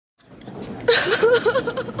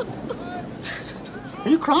Are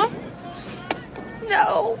you crying?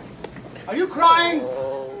 No. Are you crying?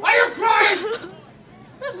 Are you crying?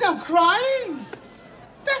 There's no crying.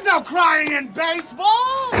 There's no crying in baseball.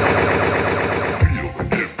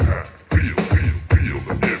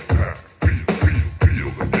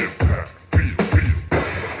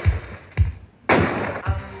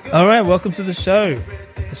 All right, welcome to the show.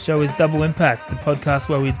 The show is Double Impact, the podcast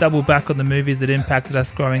where we double back on the movies that impacted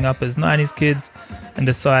us growing up as 90s kids and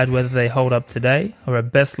decide whether they hold up today or are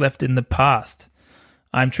best left in the past.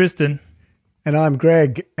 I'm Tristan. And I'm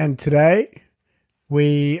Greg. And today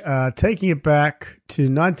we are taking it back to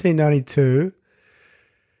 1992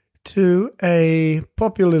 to a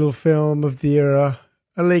popular little film of the era,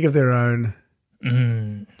 A League of Their Own.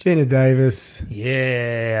 Gina Davis.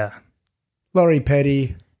 Yeah. Laurie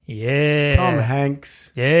Petty. Yeah. Tom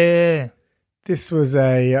Hanks. Yeah. This was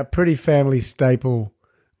a pretty family staple,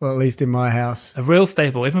 well, at least in my house. A real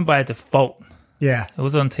staple, even by default. Yeah. It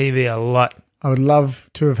was on TV a lot. I would love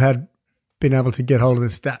to have been able to get hold of the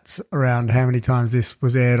stats around how many times this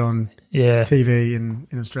was aired on TV in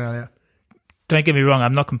Australia. Don't get me wrong,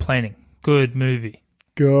 I'm not complaining. Good movie.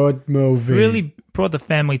 Good movie. Really brought the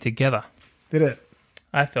family together. Did it?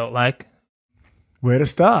 I felt like. Where to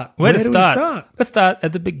start? Where to do we start? Let's start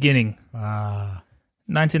at the beginning.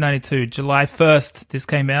 1992, July 1st, this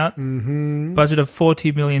came out. Mm-hmm. Budget of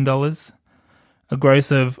 $40 million. A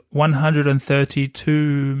gross of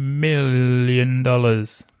 $132 million.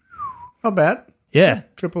 Not bad. Yeah.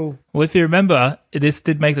 Triple. Well, if you remember, this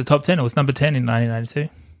did make the top 10. It was number 10 in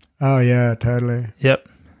 1992. Oh, yeah, totally. Yep.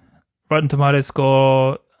 Rotten Tomatoes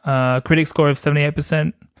score, critic score of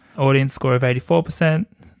 78%, audience score of 84%.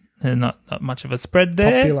 And not much of a spread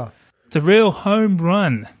there. Popular. It's a real home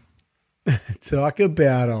run. Talk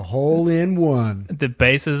about a hole in one. The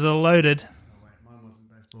bases are loaded. Mine wasn't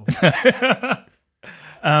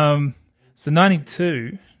baseball. So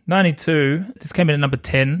 92, this came in at number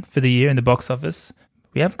 10 for the year in the box office.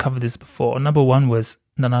 We have covered this before. Number 1 was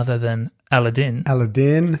none other than Aladdin.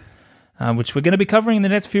 Which we're going to be covering in the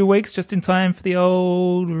next few weeks, just in time for the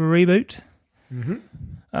old reboot. Mm-hmm.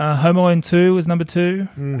 Home Alone 2 was number 2.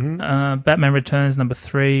 Mm-hmm. Batman Returns, number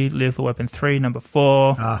 3. Lethal Weapon 3, number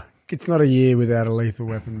 4. It's not a year without a Lethal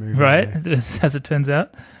Weapon movie. Right, as it turns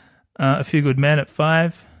out. A Few Good Men at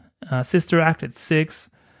 5. Sister Act at 6.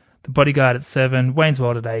 The Bodyguard at 7. Wayne's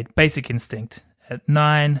World at 8. Basic Instinct at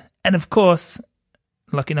 9. And, of course,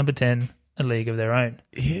 lucky number 10, A League of Their Own.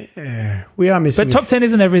 Yeah, we are missing But top 10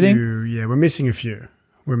 isn't everything. Yeah, we're missing a few.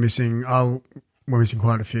 We're missing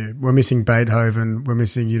quite a few. We're missing Beethoven. We're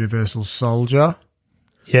missing Universal Soldier.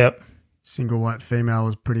 Yep. Single white female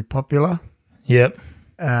was pretty popular. Yep.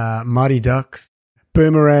 Mighty Ducks.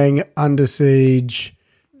 Boomerang, Under Siege.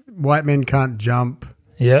 White Men Can't Jump.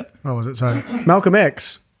 Yep. What was it? So Malcolm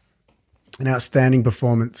X. An outstanding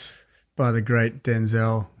performance by the great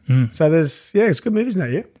Denzel. So it's good movies in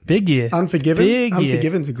that year. Big year. Unforgiven. Big year.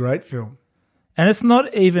 Unforgiven's a great film. And it's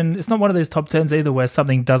not one of those top 10s either where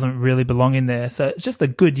something doesn't really belong in there. So it's just a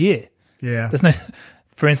good year. Yeah.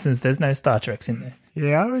 For instance, there's no Star Treks in there.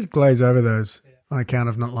 Yeah, I always glaze over those on account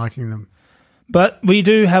of not liking them. But we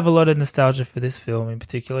do have a lot of nostalgia for this film in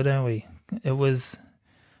particular, don't we? It was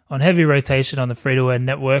on heavy rotation on the free-to-air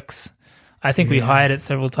networks. I think we hired it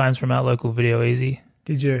several times from our local Video Easy.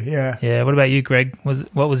 Did you? Yeah. Yeah. What about you, Greg?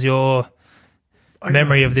 What was your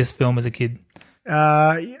memory of this film as a kid?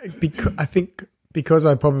 I think because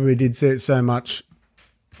I probably did see it so much.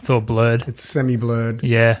 It's all blurred. It's semi-blurred.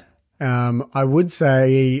 Yeah. I would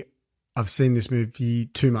say I've seen this movie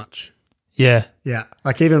too much. Yeah. Yeah.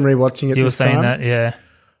 Like even rewatching it you were this time. saying that, yeah.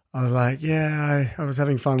 I was like, I was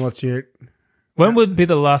having fun watching it. When would be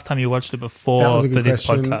the last time you watched it before That was a good for this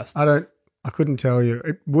question. podcast? I couldn't tell you.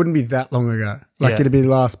 It wouldn't be that long ago. Like it'd be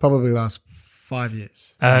probably last 5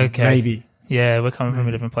 years. Okay. Maybe. Yeah, we're coming from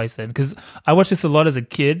a different place then. Because I watched this a lot as a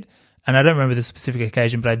kid, and I don't remember the specific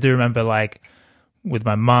occasion, but I do remember like with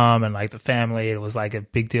my mom and like the family, it was like a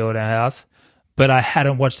big deal at our house. But I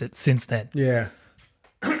hadn't watched it since then. Yeah.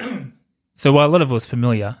 So while a lot of it was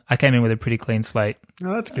familiar, I came in with a pretty clean slate.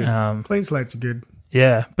 No, that's good. Clean slates are good.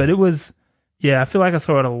 Yeah, but it was, I feel like I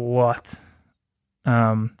saw it a lot.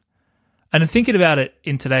 And thinking about it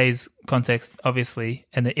in today's context, obviously,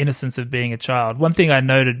 and the innocence of being a child, one thing I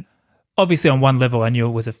noted, obviously on one level I knew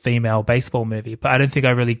it was a female baseball movie, but I don't think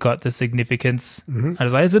I really got the significance. Mm-hmm. I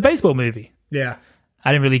was like, it's a baseball movie. Yeah.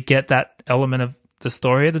 I didn't really get that element of the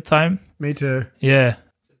story at the time. Me too. Yeah.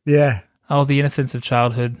 Yeah. Oh, the innocence of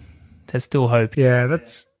childhood. There's still hope. Yeah,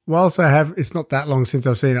 whilst it's not that long since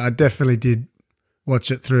I've seen it, I definitely did watch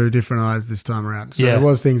it through different eyes this time around. So Yeah. there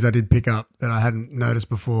was things I did pick up that I hadn't noticed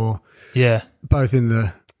before, Yeah. both in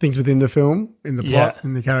the things within the film, in the plot, Yeah.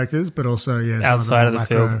 in the characters, but also, some Outside of the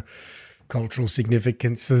macro film. cultural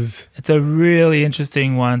significances. It's a really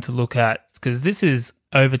interesting one to look at because this is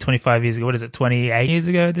over 25 years ago. What is it, 28 years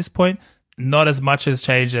ago at this point? Not as much has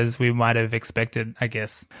changed as we might have expected, I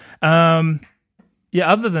guess.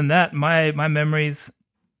 Other than that, my memories...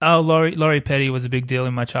 Laurie Petty was a big deal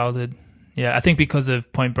in my childhood. Yeah, I think because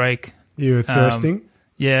of Point Break. You were thirsting?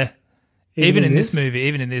 Yeah. Even in this movie,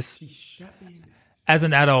 even in this. As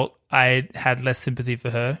an adult, I had less sympathy for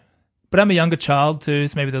her. But I'm a younger child too,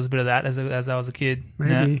 so maybe there was a bit of that as I was a kid.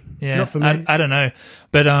 Maybe. Yeah. Not for me. I don't know.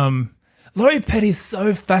 But Laurie Petty's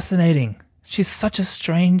so fascinating. She's such a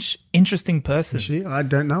strange, interesting person. Is she? I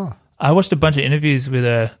don't know her. I watched a bunch of interviews with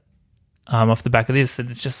her off the back of this, and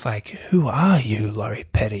it's just like, who are you, Laurie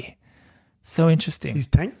Petty? So interesting. She's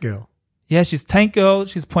Tank Girl. Yeah, she's Tank Girl,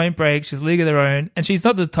 she's Point Break, she's League of Their Own, and she's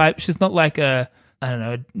not the type, she's not like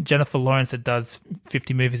Jennifer Lawrence that does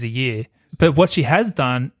 50 movies a year. But what she has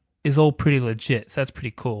done is all pretty legit, so that's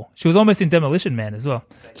pretty cool. She was almost in Demolition Man as well.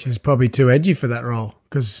 She's probably too edgy for that role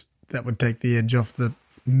because that would take the edge off the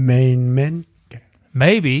main men.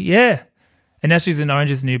 Maybe, yeah. And now she's in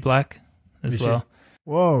Orange is the New Black as well.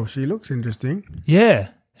 Whoa, she looks interesting. Yeah.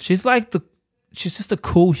 She's just a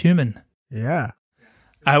cool human. Yeah.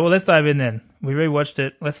 All right, well, let's dive in then. We rewatched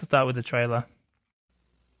it. Let's start with the trailer.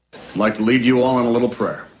 I'd like to lead you all in a little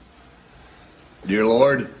prayer. Dear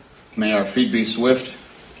Lord, may our feet be swift,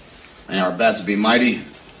 may our bats be mighty,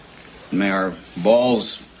 and may our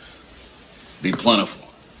balls be plentiful.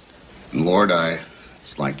 And Lord, I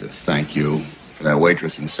just like to thank you for that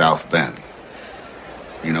waitress in South Bend.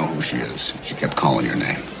 You know who she is. She kept calling your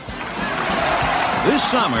name. This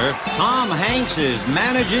summer, Tom Hanks is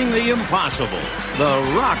managing the impossible,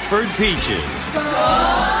 the Rockford Peaches.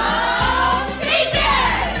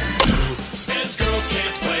 Who says girls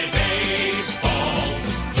can't play baseball?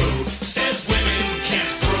 Who says women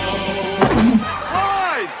can't throw?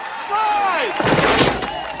 Slide! Slide!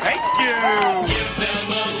 Thank you! Give them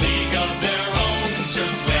a league of their own to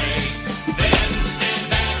play. Then stand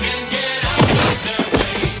back and get out of their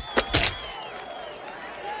way.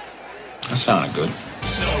 That sounded good.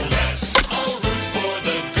 So let's all root for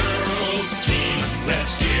the girls' team.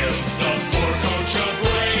 Let's give the poor coach a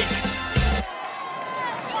break.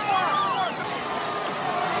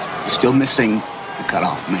 You're still missing the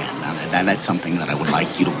cutoff man. Now, that's something that I would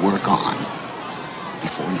like you to work on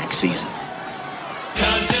before next season.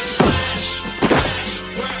 'Cause it's Flash, Flash.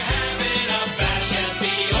 We're having a bash at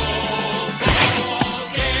the old ball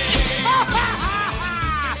game.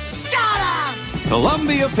 Got him!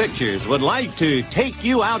 Columbia Pictures would like to take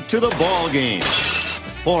you out to the ball game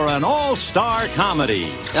for an all-star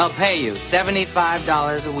comedy. They'll pay you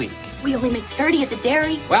 $75 a week. We only make 30 at the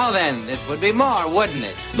dairy. Well then, this would be more, wouldn't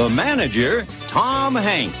it? The manager, Tom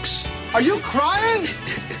Hanks. Are you crying?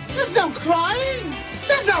 There's no crying!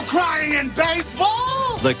 There's no crying in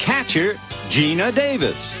baseball! The catcher, Gina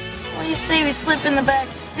Davis. What do you say we slip in the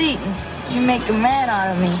back seat and you make a man out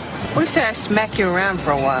of me? We said I smack you around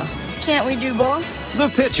for a while. Can't we do both? The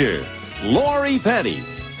pitcher, Laurie Petty.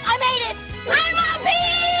 I made it! I'm a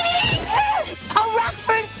peach! A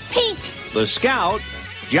Rockford peach! The scout,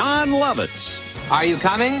 John Lovitz. Are you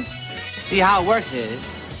coming? See how it works is,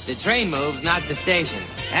 the train moves, not the station.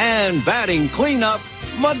 And batting cleanup,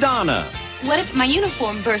 Madonna. What if my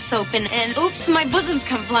uniform bursts open and oops, my bosoms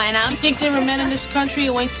come flying out? You think there are men in this country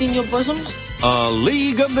who ain't seen your bosoms? A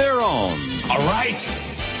League of Their Own. All right.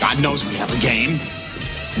 God knows we have a game.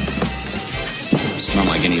 It's not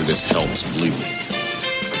like any of this helps, believe me.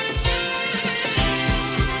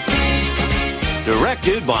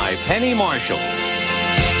 Directed by Penny Marshall.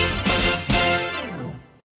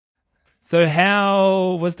 So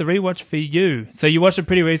how was the rewatch for you? So you watched it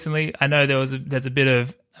pretty recently. I know there's a bit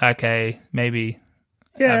of, okay, maybe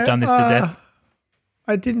I've done this to death.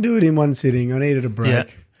 I didn't do it in one sitting. I needed a break. Yeah.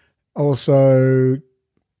 Also,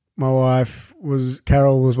 my wife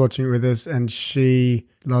Carol was watching it with us, and she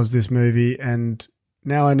loves this movie. And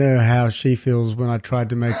now I know how she feels when I tried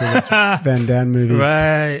to make her watch Van Damme movies.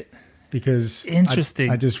 Right. Because Interesting.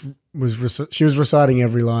 I just she was reciting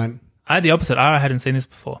every line. I had the opposite. I hadn't seen this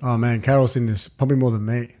before. Oh man, Carol's seen this probably more than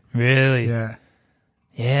me. Really? Yeah.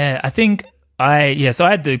 Yeah, I think so I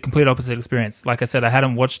had the complete opposite experience. Like I said, I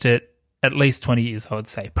hadn't watched it at least 20 years, I would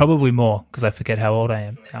say. Probably more, because I forget how old I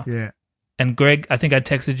am now. Yeah. And Greg, I think I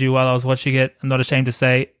texted you while I was watching it. I'm not ashamed to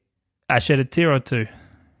say I shed a tear or two.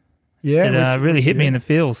 Yeah. It really hit me in the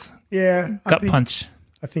feels. Yeah. Gut punch.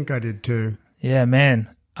 I think I did too. Yeah,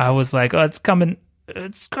 man. I was like, oh, it's coming.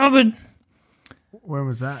 It's coming. When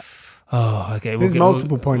was that? Oh, okay. There's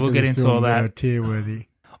multiple points we'll in get this into film all that are that. tear-worthy.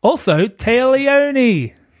 Also, Taya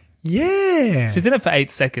Leone. Yeah. She's in it for 8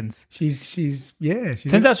 seconds. She's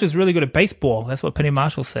Turns out she was really good at baseball. That's what Penny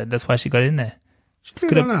Marshall said. That's why she got in there. She's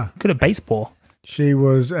good at baseball. She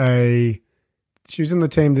was in the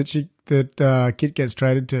team that Kit gets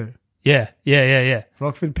traded to. Yeah.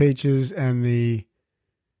 Rockford Peaches and the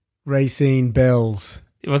Racine Bells.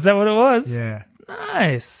 Was that what it was? Yeah.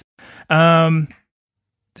 Nice.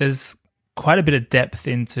 There's quite a bit of depth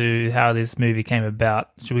into how this movie came about.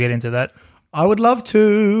 Should we get into that? I would love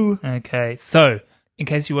to. Okay. So, in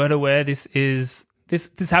case you weren't aware, this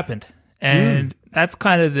happened. And that's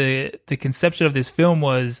kind of the conception of this film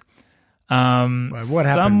was What happened?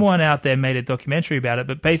 someone out there made a documentary about it,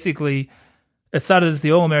 but basically it started as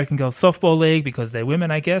the All-American Girls Softball League because they're women,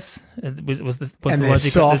 I guess. It was the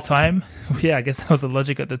logic at the time. Yeah, I guess that was the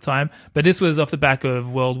logic at the time. But this was off the back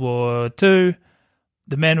of World War II.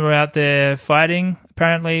 The men were out there fighting,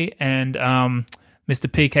 apparently, and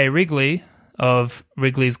Mr. P.K. Wrigley of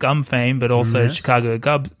Wrigley's Gum fame, but also Chicago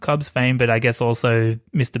Cubs fame, but I guess also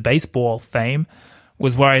Mr. Baseball fame,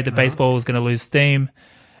 was worried that baseball was going to lose steam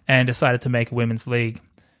and decided to make a women's league.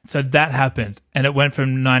 So that happened, and it went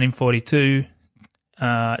from 1942.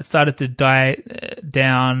 It started to die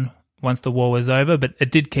down once the war was over, but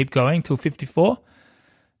it did keep going till 54.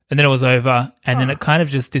 And then it was over, and then it kind of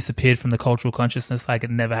just disappeared from the cultural consciousness like it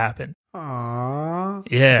never happened. Aww.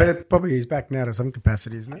 Yeah. But it probably is back now to some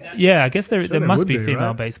capacity, isn't it? Yeah, I guess there must would be be, female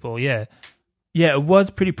right? baseball, yeah. Yeah, it was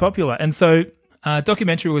pretty popular. And so a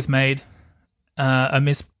documentary was made. A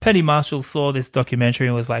Miss Penny Marshall saw this documentary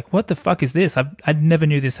and was like, what the fuck is this? I never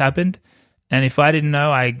knew this happened. And if I didn't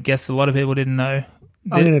know, I guess a lot of people didn't know.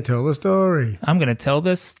 I'm going to tell the story. I'm going to tell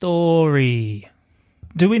the story.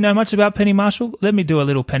 Do we know much about Penny Marshall? Let me do a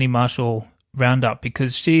little Penny Marshall roundup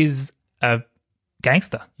because she's a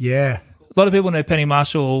gangster. Yeah. A lot of people know Penny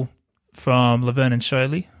Marshall from Laverne and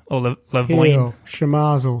Shirley or Lavoine. Heel,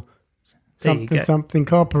 Shemazel, There you go. something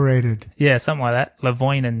Incorporated. Yeah, something like that.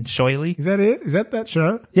 Lavoine and Shoyley. Is that it? Is that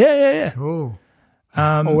show? Yeah. Cool.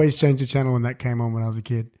 Always changed the channel when that came on when I was a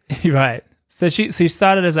kid. Right. So she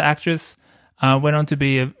started as an actress, went on to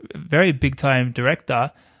be a very big-time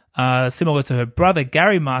director, similar to her brother,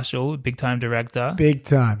 Gary Marshall, big-time director. Big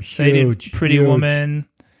time. So he did Huge. Pretty huge. Woman.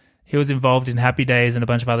 He was involved in Happy Days and a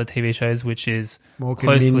bunch of other TV shows, which is Mork and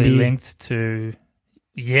closely Mindy. linked to...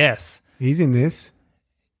 Yes. He's in this.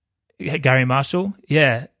 Gary Marshall?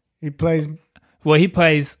 Yeah. He plays... Well, he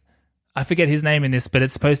plays... I forget his name in this, but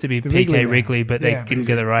it's supposed to be The P.K. Man. Wrigley, but they Yeah, couldn't he's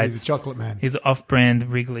get a- the rights. He's a chocolate man. He's an off-brand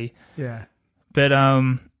Wrigley. Yeah. But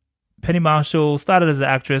Penny Marshall started as an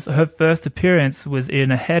actress. Her first appearance was in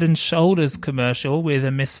a Head and Shoulders commercial with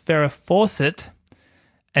a Miss Farrah Fawcett,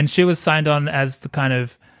 and she was signed on as the kind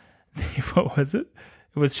of what was it?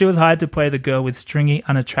 She was hired to play the girl with stringy,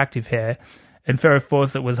 unattractive hair, and Farrah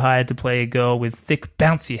Fawcett was hired to play a girl with thick,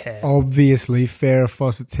 bouncy hair. Obviously, Farrah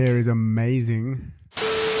Fawcett's hair is amazing.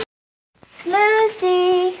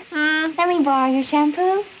 Lucy, let me borrow your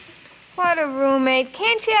shampoo. What a roommate.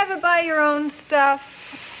 Can't you ever buy your own stuff?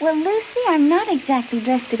 Well, Lucy, I'm not exactly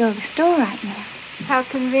dressed to go to the store right now. How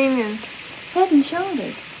convenient. Head and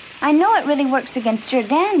Shoulders. I know it really works against your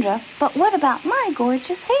dandruff, but what about my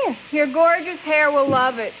gorgeous hair? Your gorgeous hair will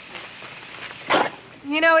love it.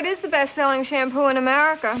 You know, it is the best-selling shampoo in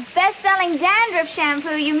America. Best-selling dandruff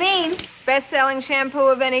shampoo, you mean? Best-selling shampoo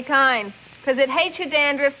of any kind. Because it hates your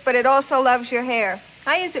dandruff, but it also loves your hair.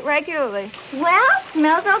 I use it regularly. Well,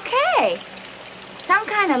 smells okay. Some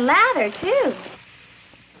kind of lather, too.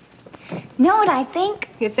 Know what I think?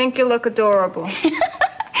 You think you look adorable.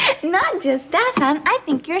 Not just that, hon. I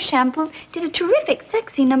think your shampoo did a terrific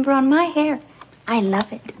sexy number on my hair. I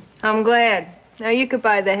love it. I'm glad. Now you could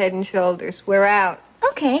buy the Head and Shoulders. We're out.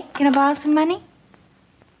 Okay, can I borrow some money?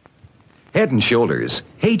 Head and Shoulders.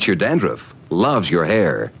 Hates your dandruff. Loves your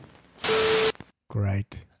hair.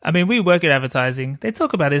 Great. I mean, we work at advertising. They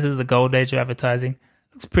talk about this as the gold age of advertising.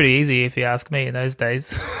 It's pretty easy if you ask me in those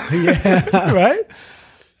days. Yeah. Right?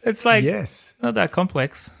 It's like, yes, not that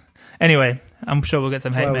complex. Anyway, I'm sure we'll get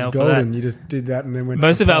some hate Well, it mail was for that. golden. You just did that and then went.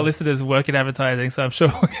 Most to of the our pub. listeners work in advertising, so I'm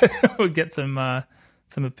sure we'll get some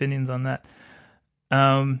opinions on that.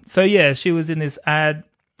 So yeah, she was in this ad.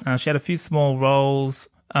 She had a few small roles,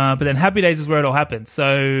 but then Happy Days is where it all happened.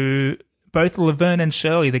 So both Laverne and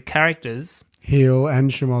Shirley, the characters, Heel and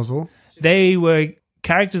Schmozzle. they were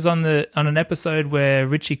characters on an episode where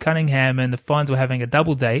Richie Cunningham and the Fonz were having a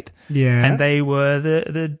double date. Yeah. And they were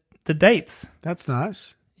the dates. That's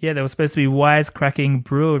nice. Yeah, they were supposed to be wisecracking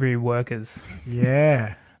brewery workers.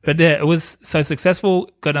 Yeah. But yeah, it was so successful,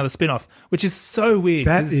 got another spin-off, which is so weird.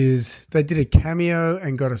 They did a cameo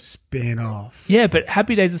and got a spin-off. Yeah, but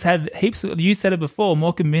Happy Days has had heaps. You said it before.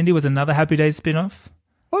 Mork and Mindy was another Happy Days spin-off.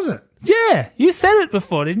 Was it? Yeah, you said it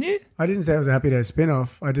before, didn't you? I didn't say it was a Happy Days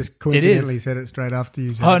spin-off. I just coincidentally said it straight after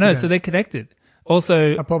you said no, Days. So they're connected.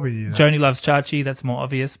 Also, I probably knew that. Joni Loves Chachi, that's more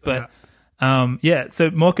obvious. But so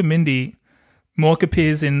Mork and Mindy, Mork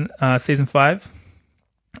appears in season 5.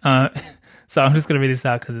 So I'm just going to read this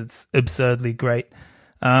out because it's absurdly great.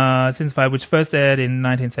 Season 5, which first aired in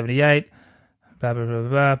 1978. Blah, blah, blah,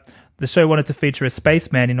 blah. The show wanted to feature a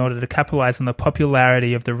spaceman in order to capitalize on the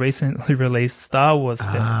popularity of the recently released Star Wars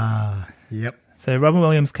film. Yep. So Robin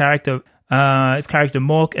Williams' character, his character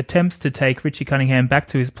Mork, attempts to take Richie Cunningham back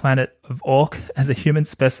to his planet of Ork as a human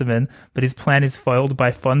specimen, but his plan is foiled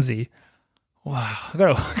by Fonzie. Wow, I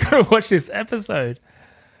gotta watch this episode.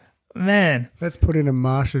 Man. Let's put in a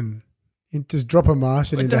Martian. Just drop a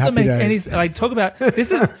Martian into Happy Days. Talk about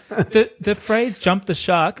this is the phrase "jump the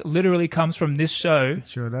shark" literally comes from this show. It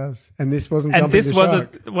sure does. And this wasn't jumping the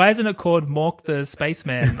shark. Why isn't it called Mork the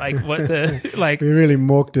Spaceman? Like what the like? We really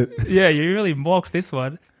morked it. Yeah, you really morked this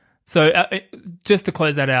one. So just to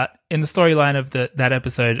close that out, in the storyline of that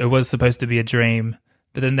episode, it was supposed to be a dream,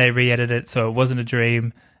 but then they re-edited it so it wasn't a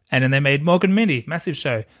dream, and then they made Mork and Mindy, massive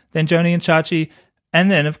show. Then Joni and Chachi. And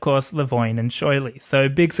then, of course, Lavoine and Shirley. So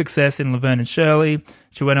big success in Laverne and Shirley.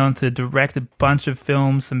 She went on to direct a bunch of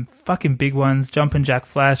films, some fucking big ones. Jumpin' Jack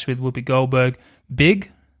Flash with Whoopi Goldberg. Big.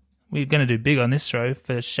 We're going to do big on this show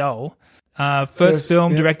for sure. First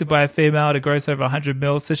film directed by a female to gross over 100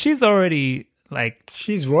 mil. So she's already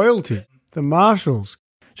she's royalty. The Marshalls.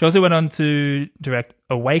 She also went on to direct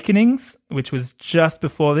Awakenings, which was just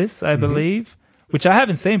before this, I believe. Which I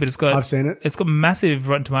haven't seen, but I've seen it. It's got massive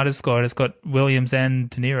Rotten Tomatoes score, and it's got Williams and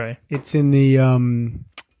De Niro. It's in the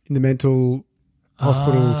mental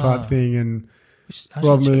hospital type thing, and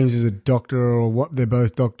Robin Williams is a doctor, or what? They're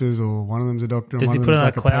both doctors, or one of them's a doctor. Does and he one put of on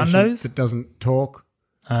them's a like clown patient nose that doesn't talk?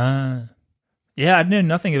 Yeah, I knew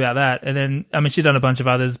nothing about that. And then, I mean, she's done a bunch of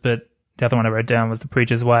others, but the other one I wrote down was The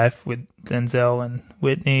Preacher's Wife with Denzel and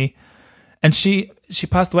Whitney, and she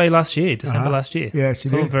passed away last year, December last year. Yeah, she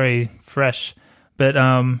did. All very fresh. But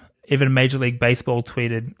even Major League Baseball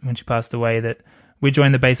tweeted when she passed away that we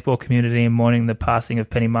joined the baseball community in mourning the passing of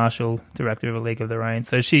Penny Marshall, director of A League of Their Own.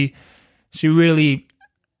 So she really,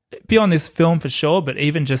 beyond this film for sure, but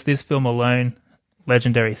even just this film alone,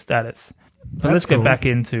 legendary status. But let's get back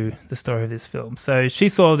into the story of this film. So she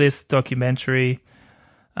saw this documentary.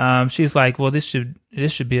 She's like, well, this should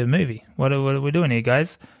be a movie. What are we doing here,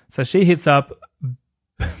 guys? So she hits up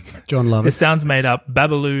John Lovitz. It sounds made up.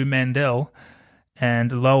 Babaloo Mandel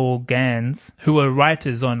and Lowell Gans, who were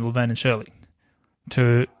writers on Laverne and Shirley,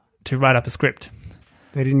 to write up a script.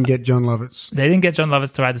 They didn't get John Lovitz. They didn't get John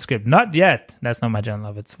Lovitz to write the script. Not yet. That's not my John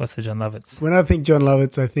Lovitz. What's the John Lovitz? When I think John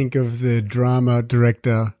Lovitz, I think of the drama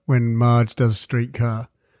director when Marge does Streetcar.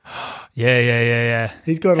 Yeah.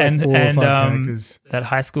 He's got like 4 or 5 characters. That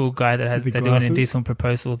high school guy that has they're doing an indecent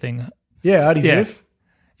proposal thing. Yeah, Artie Ziff.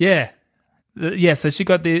 Yeah. So she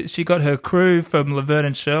got her crew from Laverne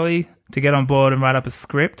and Shirley to get on board and write up a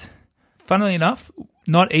script. Funnily enough,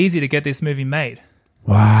 not easy to get this movie made.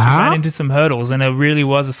 Wow. She ran into some hurdles, and it really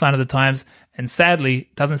was a sign of the times. And sadly,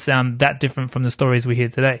 doesn't sound that different from the stories we hear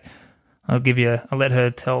today. I'll let her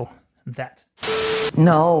tell that.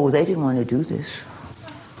 No, they didn't want to do this.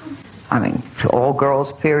 I mean, all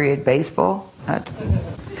girls period baseball.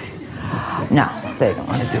 No, they don't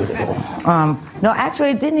want to do it at all. No, actually,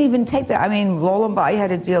 it didn't even take that. I mean, Lullaby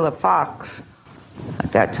had a deal at Fox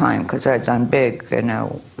at that time because I had done Big, and I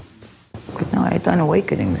had done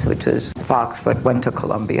Awakenings, which was Fox, but went to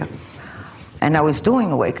Columbia. And I was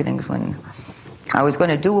doing Awakenings when I was going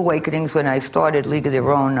to do Awakenings when I started League of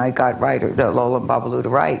Their Own. I got Lola and Babaloo to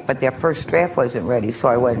write, but their first draft wasn't ready, so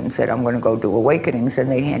I went and said, I'm going to go do Awakenings,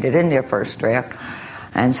 and they handed in their first draft.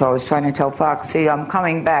 And so I was trying to tell Fox, see, I'm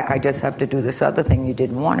coming back, I just have to do this other thing you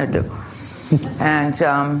didn't want to do. And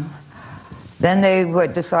then they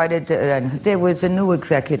decided, and there was a new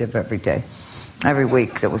executive every day. Every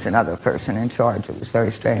week there was another person in charge. It was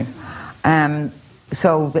very strange.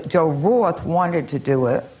 So Joe Roth wanted to do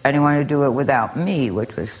it, and he wanted to do it without me,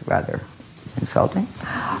 which was rather insulting.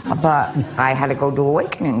 But I had to go do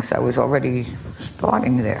Awakenings. I was already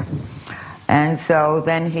starting there. And so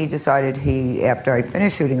then he decided after I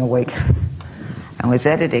finished shooting Awakenings and was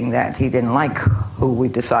editing that, he didn't like who we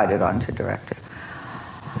decided on to direct it.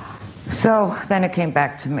 So then it came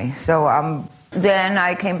back to me. So then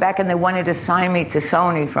I came back and they wanted to sign me to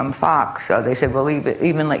Sony from Fox. So they said, we'll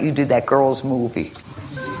even let you do that girls movie.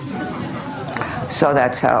 So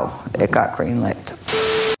that's how it got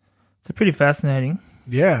greenlit. So pretty fascinating.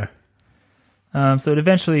 Yeah. So it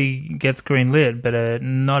eventually gets greenlit, but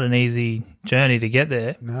not an easy journey to get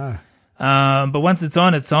there. No. But once it's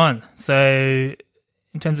on, it's on. So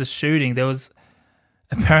in terms of shooting, there was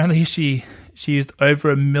apparently she used over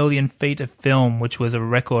 1 million feet of film, which was a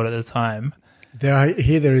record at the time. I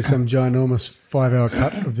hear there is some ginormous 5-hour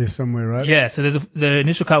cut of this somewhere, right? Yeah, so the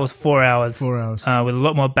initial cut was 4 hours. 4 hours. With a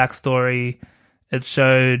lot more backstory. It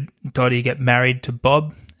showed Dottie get married to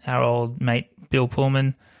Bob, our old mate Bill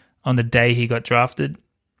Pullman, on the day he got drafted.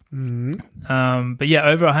 Mm-hmm. But yeah,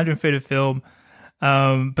 over 100 feet of film.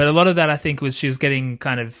 But a lot of that, I think, was she was getting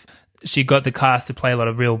she got the cast to play a lot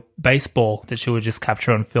of real baseball that she would just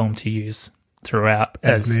capture on film to use throughout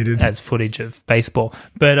as needed, as footage of baseball.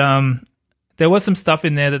 But there was some stuff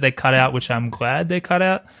in there that they cut out, which I'm glad they cut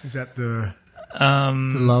out. Is that the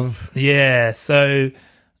love? Yeah, so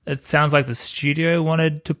it sounds like the studio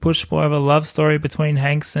wanted to push more of a love story between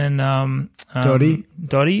Hanks and Dottie.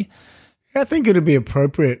 Yeah, I think it'd be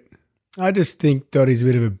appropriate. I just think Dottie's a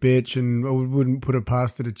bit of a bitch, and I wouldn't put it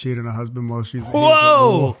past her to cheat on her husband while she's...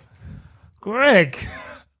 Whoa! Greg!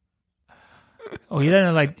 Oh, you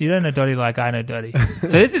don't know Dottie like I know Dottie. So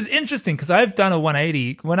this is interesting because I've done a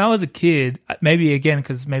 180. When I was a kid, maybe again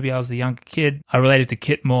because maybe I was the younger kid, I related to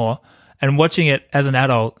Kit more. And watching it as an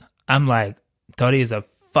adult, I'm like, Dottie is a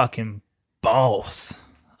fucking boss.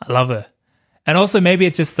 I love her. And also maybe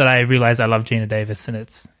it's just that I realized I love Gina Davis and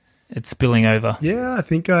it's spilling over. Yeah, I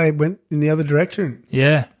think I went in the other direction.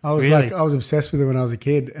 Yeah, I was really. I was obsessed with her when I was a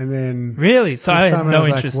kid, and then really, so I had no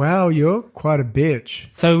interest. Like, wow, you're quite a bitch.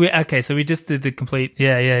 So we just did the complete.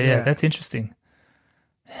 Yeah. That's interesting.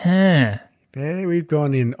 Huh. Yeah, we've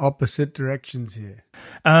gone in opposite directions here.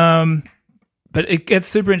 But it gets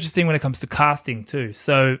super interesting when it comes to casting too.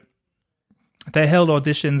 So they held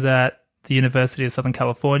auditions at the University of Southern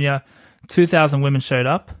California. 2,000 women showed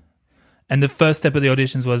up. And the first step of the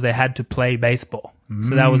auditions was they had to play baseball.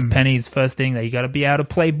 So that was Penny's first thing, that you got to be able to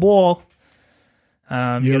play ball.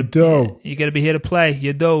 You got to be here to play.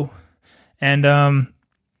 You do. And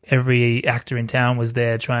every actor in town was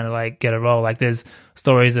there trying to like get a role. Like there's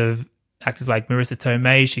stories of actors like Marissa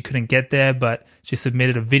Tomei. She couldn't get there, but she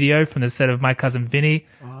submitted a video from the set of My Cousin Vinny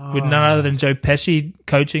with none other than Joe Pesci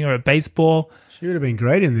coaching her at baseball. She would have been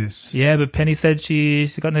great in this. Yeah, but Penny said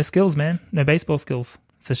she's got no skills, man. No baseball skills.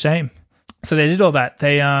 It's a shame. So they did all that.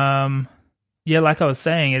 They, like I was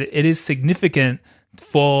saying, it is significant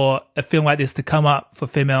for a film like this to come up for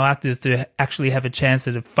female actors to actually have a chance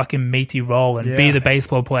at a fucking meaty role and be the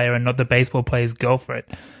baseball player and not the baseball player's girlfriend.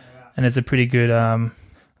 And it's a pretty good,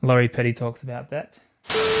 Laurie Petty talks about that.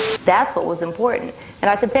 That's what was important. And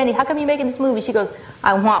I said, Penny, how come you're making this movie? She goes,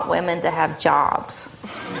 I want women to have jobs.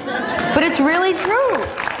 But it's really true.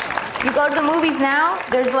 You go to the movies now,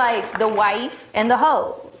 there's like the wife and the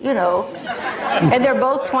hoe. And they're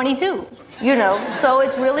both 22, So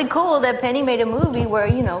it's really cool that Penny made a movie where,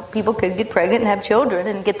 people could get pregnant and have children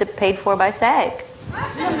and get paid for by SAG.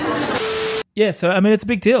 Yeah, so, I mean, it's a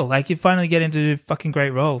big deal. Like, you finally get into fucking great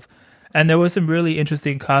roles. And there were some really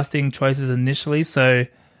interesting casting choices initially. So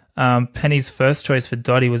Penny's first choice for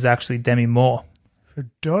Dottie was actually Demi Moore. For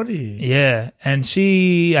Dottie? Yeah, and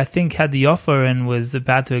she, I think, had the offer and was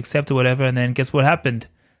about to accept or whatever, and then guess what happened?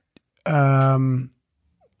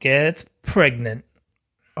 Gets pregnant.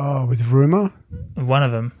 Oh, with Rumour? One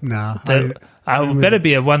of them. Nah. I better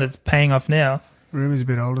be a one that's paying off now. Rumour's a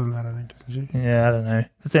bit older than that, I think, isn't she? Yeah, I don't know.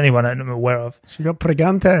 That's anyone I'm aware of. She got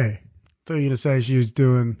pregante. Thought you were going to say she was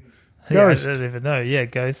doing Ghost. Yeah, I don't even know. Yeah,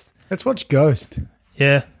 Ghost. Let's watch Ghost.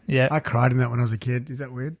 Yeah. I cried in that when I was a kid. Is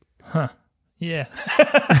that weird? Huh. Yeah.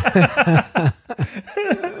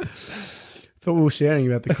 Thought we were sharing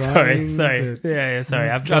about the crying. Sorry.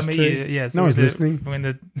 Sorry. No one's listening. We're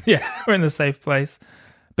in the safe place.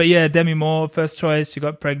 But yeah, Demi Moore, first choice. She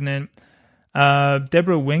got pregnant.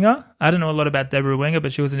 Deborah Winger. I don't know a lot about Deborah Winger,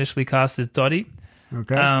 but she was initially cast as Dottie.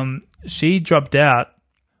 Okay. She dropped out.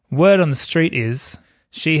 Word on the street is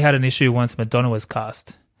she had an issue once Madonna was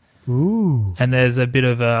cast. Ooh. And there's a bit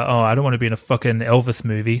of I don't want to be in a fucking Elvis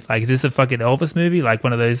movie. Like, is this a fucking Elvis movie? Like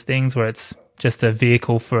one of those things where it's just a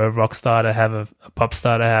vehicle for a rock star to have a pop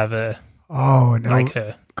star to have a... Oh, no. Like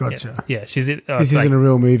her. Gotcha. Yeah, she's... this isn't a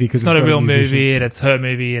real movie because it's not a real movie and it's her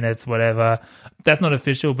movie and it's whatever. That's not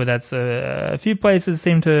official, but that's a few places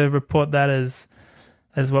seem to report that as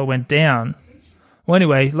what went down. Well,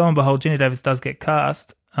 anyway, lo and behold, Gina Davis does get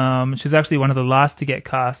cast. She's actually one of the last to get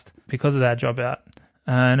cast because of that dropout.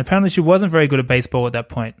 And apparently she wasn't very good at baseball at that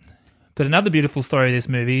point. But another beautiful story of this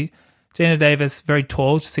movie, Gina Davis, very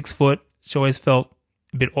tall, 6 foot. She always felt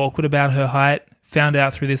a bit awkward about her height. Found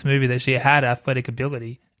out through this movie that she had athletic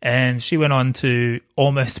ability and she went on to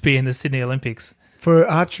almost be in the Sydney Olympics. For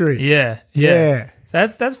archery. Yeah. So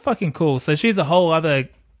that's fucking cool. So she's a whole other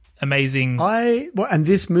amazing... And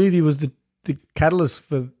this movie was the catalyst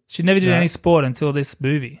for... She never did any sport until this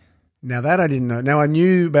movie. Now that I didn't know. Now I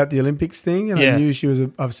knew about the Olympics thing, and Yeah. I knew she was.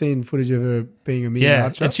 I've seen footage of her being a mean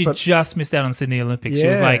archer. And she just missed out on Sydney Olympics. She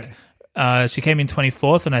was like, she came in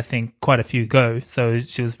 24th, and I think quite a few go. So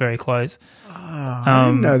she was very close. I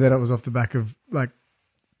didn't know that it was off the back of like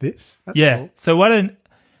this. That's cool. So why don't,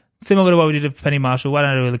 similar to what we did with Penny Marshall, why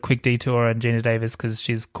don't I do a quick detour on Gina Davis because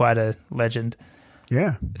she's quite a legend.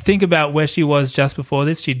 Yeah. Think about where she was just before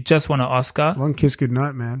this. She just won an Oscar. Long Kiss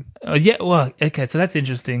Goodnight, man. Yeah, well, okay, so that's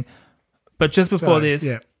interesting. But just before this,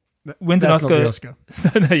 wins an That's Oscar. not the Oscar.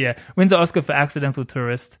 Wins an Oscar for Accidental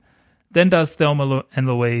Tourist. Then does Thelma and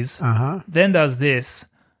Louise. Then does this.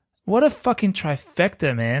 What a fucking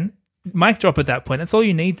trifecta, man. Mic drop at that point. That's all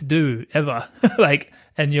you need to do ever.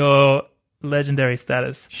 And your legendary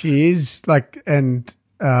status. She is and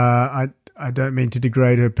I don't mean to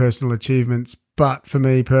degrade her personal achievements, but for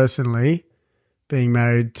me personally, being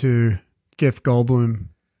married to Jeff Goldblum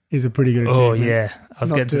is a pretty good achievement. Oh, yeah. I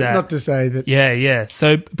was getting to that. Not to say that... Yeah.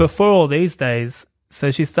 So before all these days,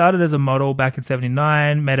 so she started as a model back in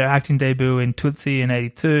 79, made her acting debut in Tootsie in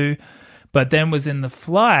 82, but then was in The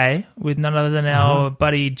Fly with none other than our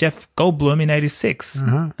buddy Jeff Goldblum in 86.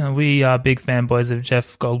 And we are big fanboys of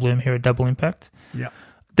Jeff Goldblum here at Double Impact. Yeah.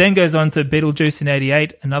 Then goes on to Beetlejuice in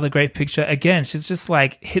 88, another great picture. Again, she's just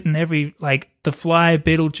hitting every, The Fly,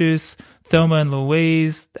 Beetlejuice, Thelma and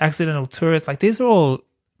Louise, Accidental Tourist. These are all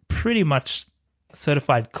pretty much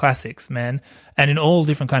certified classics, man. And in all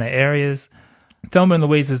different kind of areas. Thelma and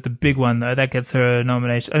Louise is the big one, though. That gets her a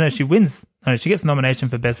nomination. Oh, no, she wins. No, she gets a nomination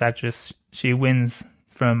for Best Actress. She wins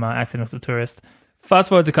from Accidental Tourist. Fast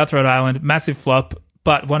forward to Cutthroat Island. Massive flop,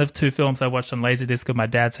 but one of two films I watched on Laserdisc at my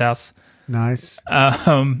dad's house. Nice.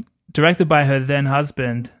 Directed by her then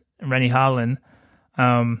husband, Rennie Harlan.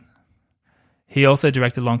 He also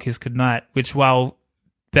directed Long Kiss Goodnight, which, while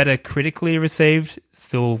better critically received,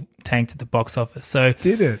 still tanked at the box office. So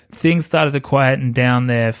did it? Things started to quieten down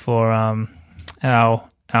there for our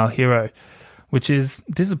hero, which is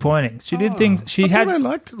disappointing. She did things. I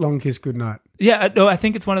liked Long Kiss Goodnight. Yeah, no, I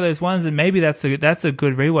think it's one of those ones, and maybe that's a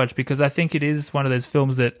good rewatch because I think it is one of those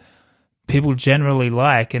films that people generally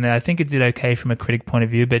like, and I think it did okay from a critic point of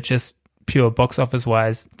view, but just pure box office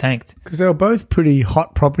wise, tanked. Because they were both pretty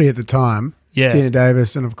hot property at the time. Yeah. Gina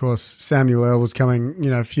Davis and, of course, Samuel L. was coming,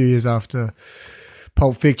 a few years after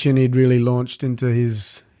Pulp Fiction. He'd really launched into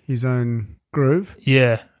his own groove.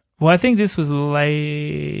 Yeah. Well, I think this was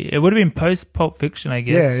late. It would have been post Pulp Fiction, I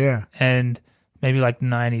guess. Yeah. And maybe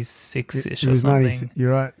 96-ish it or was something. 96.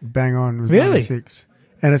 You're right. Bang on. It was Really? 96.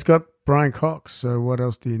 And it's got Brian Cox, so what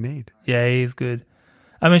else do you need? Yeah, he's good.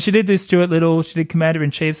 I mean, she did do Stuart Little. She did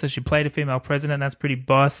Commander-in-Chief, so she played a female president. That's pretty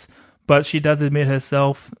boss. But she does admit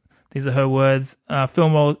herself, these are her words,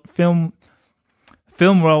 film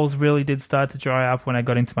roles really did start to dry up when I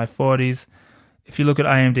got into my 40s. If you look at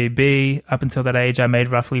IMDb, up until that age, I made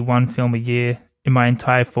roughly one film a year. In my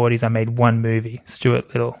entire 40s, I made one movie, Stuart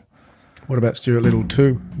Little. What about Stuart Little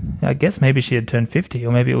 2? I guess maybe she had turned 50,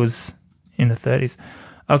 or maybe it was in the 30s.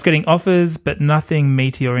 I was getting offers, but nothing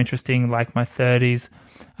meaty or interesting like my 30s.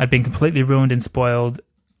 I'd been completely ruined and spoiled.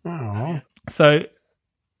 Oh. So,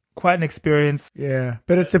 quite an experience. Yeah,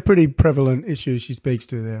 but it's a pretty prevalent issue she speaks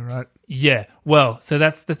to there, right? Yeah, well, so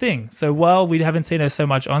that's the thing. So while we haven't seen her so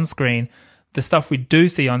much on screen, the stuff we do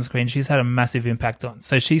see on screen, she's had a massive impact on.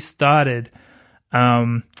 So she started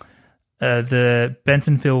the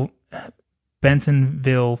Bentonville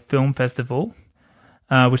Film Festival,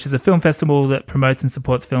 which is a film festival that promotes and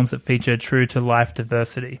supports films that feature true-to-life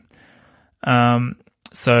diversity.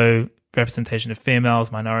 So representation of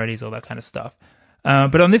females, minorities, all that kind of stuff.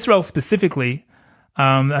 But on this role specifically,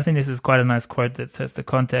 I think this is quite a nice quote that sets the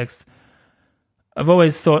context. I've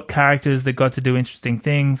always sought characters that got to do interesting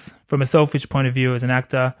things. From a selfish point of view as an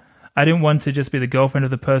actor, I didn't want to just be the girlfriend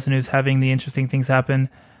of the person who's having the interesting things happen.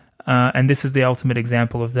 And this is the ultimate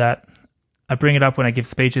example of that. I bring it up when I give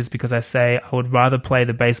speeches because I say I would rather play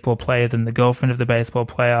the baseball player than the girlfriend of the baseball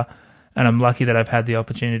player. And I'm lucky that I've had the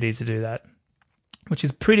opportunity to do that, which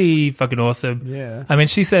is pretty fucking awesome. Yeah. I mean,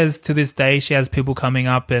 she says to this day she has people coming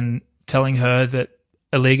up and telling her that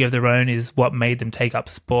A League of Their Own is what made them take up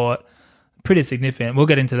sport. Pretty significant. We'll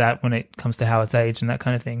get into that when it comes to how it's aged and that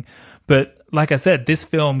kind of thing. But like I said, this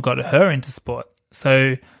film got her into sport.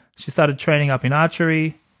 So she started training up in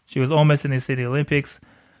archery. She was almost in the Sydney Olympics.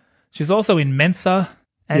 She's also in Mensa,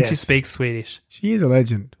 and she speaks Swedish. She is a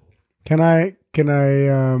legend. Can I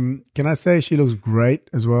say she looks great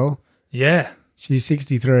as well? Yeah. She's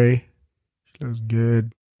 63. She looks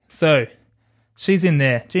good. So, she's in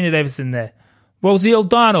there. Gina Davis in there. Rosie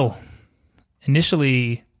O'Donnell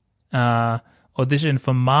initially auditioned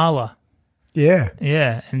for Marla. Yeah.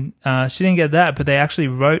 Yeah, and she didn't get that, but they actually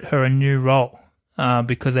wrote her a new role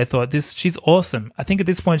because they thought she's awesome. I think at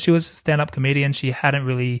this point she was a stand-up comedian. She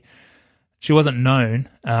wasn't known.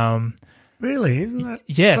 Really? Isn't that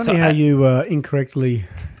yeah, funny how you incorrectly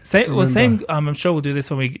same. I'm sure we'll do this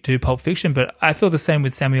when we do Pulp Fiction, but I feel the same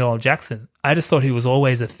with Samuel L. Jackson. I just thought he was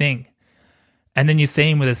always a thing. And then you see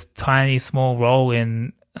him with this tiny, small role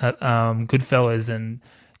in Goodfellas, and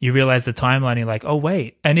you realize the timeline. You're like, oh,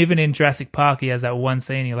 wait. And even in Jurassic Park, he has that one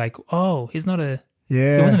scene. You're like, oh, he wasn't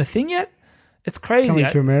a thing yet? It's crazy. Coming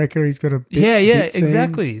to America, he's got a bit, bit scene.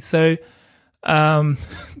 Exactly. So that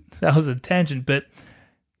was a tangent, but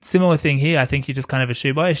similar thing here. I think he just kind of a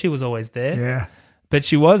shoe boy. She was always there. Yeah. But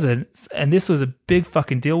she wasn't, and this was a big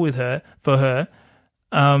fucking deal for her.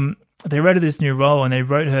 They wrote her this new role, and they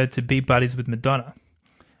wrote her to be buddies with Madonna,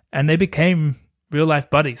 and they became real life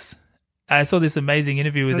buddies. I saw this amazing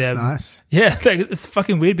interview with them. That's nice. Yeah, it's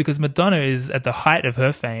fucking weird because Madonna is at the height of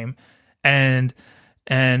her fame, and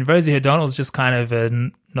Rosie O'Donnell's just kind of a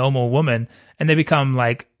normal woman, and they become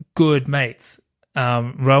like good mates,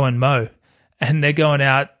 Ro and Mo, and they're going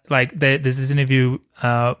out. Like there's this interview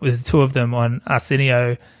with the two of them on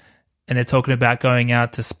Arsenio, and they're talking about going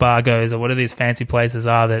out to Spargo's or whatever these fancy places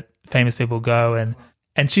are that famous people go, and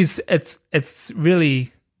it's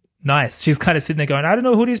really nice. She's kind of sitting there going, I don't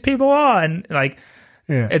know who these people are, and like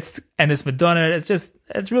it's Madonna.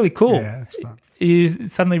 It's really cool. Yeah, it's fun. You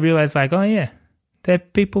suddenly realize like, oh yeah, they're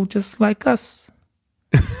people just like us.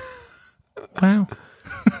 Wow.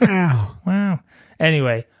 Wow.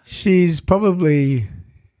 Anyway, she's probably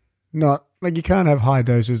not like you can't have high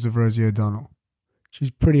doses of Rosie O'Donnell. She's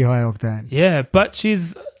pretty high octane. Yeah, but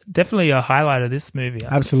she's definitely a highlight of this movie.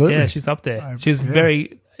 Absolutely. Yeah, she's up there. She's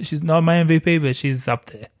not my MVP, but she's up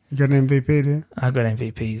there. You got an MVP, do you? I got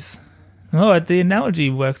MVPs. Oh, the analogy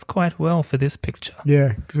works quite well for this picture.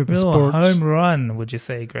 Yeah, because of the real sports. Home run, would you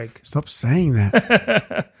say, Greg? Stop saying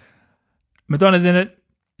that. Madonna's in it.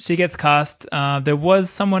 She gets cast. There was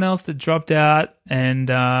someone else that dropped out, and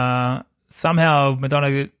somehow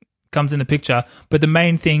Madonna comes in the picture. But the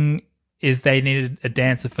main thing is they needed a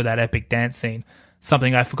dancer for that epic dance scene.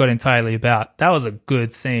 Something I forgot entirely about. That was a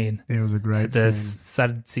good scene. It was a great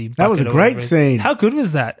scene. That was a great scene. How good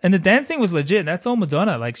was that? And the dancing was legit. That's all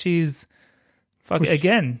Madonna. Like she's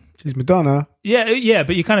again. She's Madonna. Yeah,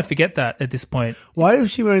 but you kind of forget that at this point. Why was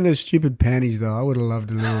she wearing those stupid panties though? I would have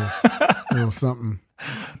loved a little something.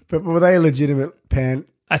 But were they a legitimate pant?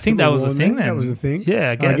 I think that was a thing then. That was a thing?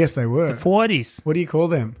 Yeah, I guess they were. It's the 40s. What do you call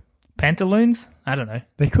them? Pantaloons? I don't know.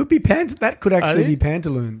 They could be that could actually be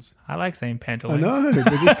pantaloons. I like saying pantaloons. I know,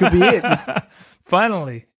 but this could be it.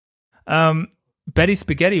 Finally. Betty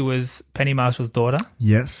Spaghetti was Penny Marshall's daughter.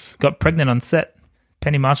 Yes. Got pregnant on set.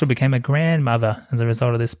 Penny Marshall became a grandmother as a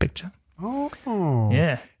result of this picture. Oh.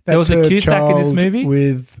 Yeah. There was a Cusack in this movie.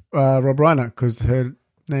 With Rob Reiner, because her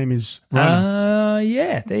name is Reiner.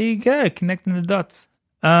 Yeah, there you go. Connecting the dots.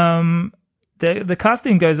 The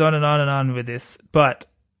casting goes on and on and on with this, but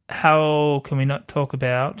how can we not talk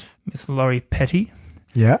about Miss Laurie Petty?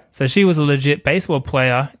 Yeah. So she was a legit baseball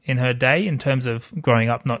player in her day in terms of growing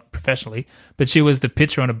up, not professionally, but she was the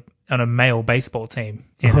pitcher on a male baseball team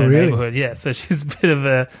in her neighborhood. Yeah, so she's a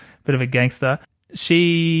bit of a gangster.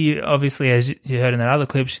 She obviously, as you heard in that other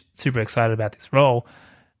clip, she's super excited about this role,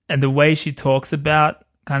 and the way she talks about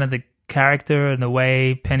kind of the character and the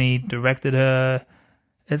way Penny directed her,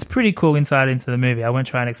 it's pretty cool insight into the movie. I won't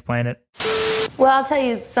try and explain it. Well, I'll tell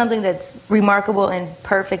you something that's remarkable and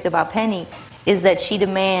perfect about Penny is that she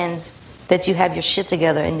demands that you have your shit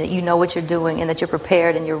together and that you know what you're doing and that you're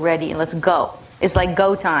prepared and you're ready and let's go. It's like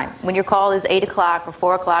go time. When your call is 8 o'clock or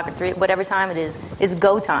 4 o'clock or 3, whatever time it is, it's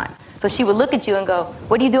go time. So she would look at you and go,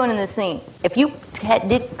 what are you doing in this scene? If you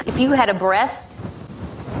had a breath,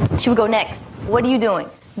 she would go next. What are you doing?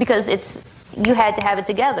 Because you had to have it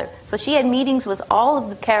together. So she had meetings with all of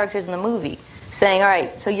the characters in the movie saying, all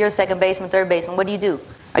right, so you're a second baseman, third baseman, what do you do?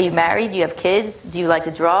 Are you married? Do you have kids? Do you like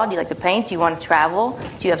to draw? Do you like to paint? Do you want to travel?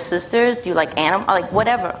 Do you have sisters? Do you like animals? Like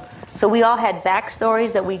whatever. So we all had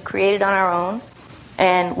backstories that we created on our own,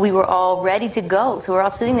 and we were all ready to go. So we're all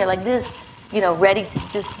sitting there like this, ready to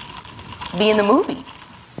just be in the movie.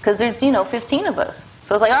 Because there's, 15 of us.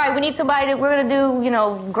 So it's like, all right, we need somebody we're going to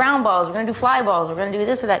do, ground balls, we're going to do fly balls, we're going to do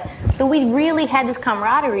this or that. So we really had this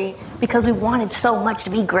camaraderie because we wanted so much to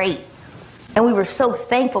be great. And we were so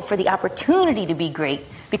thankful for the opportunity to be great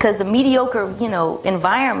because the mediocre,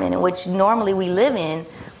 environment in which normally we live in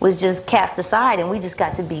was just cast aside, and we just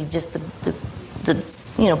got to be just the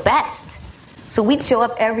the best. So we'd show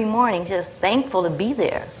up every morning just thankful to be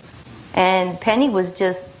there. And Penny was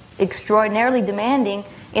just extraordinarily demanding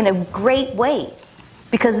in a great way,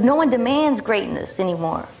 because no one demands greatness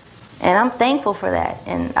anymore. And I'm thankful for that.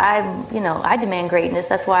 And I demand greatness.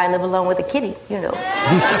 That's why I live alone with a kitty,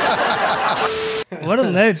 What a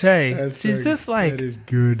ledge, hey. That's She's just like... That is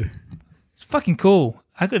good. It's fucking cool.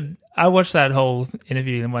 I watched that whole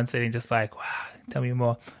interview in one sitting, just like, wow, tell me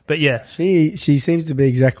more. But yeah. She seems to be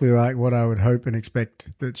exactly like what I would hope and expect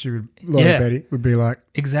that she would, Betty would be like.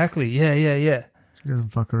 Exactly. Yeah. She doesn't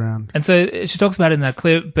fuck around. And so she talks about it in that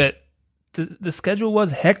clip, but the schedule was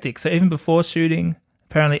hectic. So even before shooting,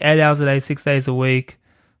 apparently 8 hours a day, 6 days a week,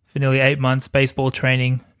 for nearly 8 months, baseball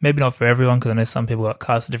training. Maybe not for everyone, because I know some people got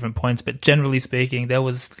cast at different points, but generally speaking, there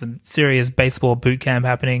was some serious baseball boot camp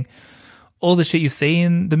happening. All the shit you see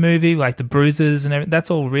in the movie, like the bruises and everything, that's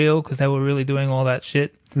all real, because they were really doing all that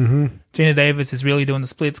shit. Mm-hmm. Gina Davis is really doing the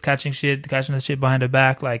splits, catching the shit behind her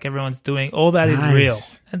back, like everyone's doing. All that is real.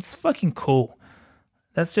 It's fucking cool.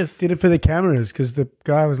 That's just... Did it for the cameras, because the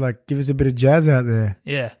guy was like, give us a bit of jazz out there.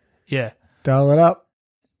 Yeah. Dial it up.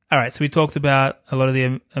 All right, so we talked about a lot of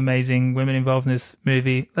the amazing women involved in this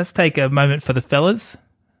movie. Let's take a moment for the fellas.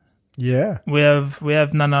 Yeah. We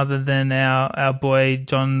have none other than our boy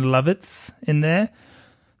John Lovitz in there.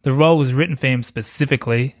 The role was written for him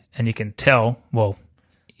specifically, and you can tell, well,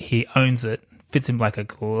 he owns it. Fits him like a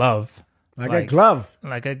glove. Like a glove.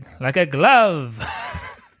 Like a glove.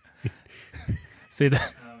 See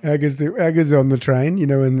that? How good's on the train,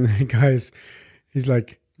 when the guy's, he's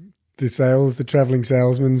like, the traveling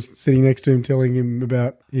salesman's sitting next to him telling him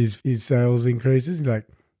about his sales increases. He's like,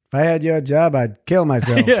 if I had your job, I'd kill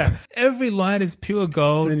myself. Yeah. Every line is pure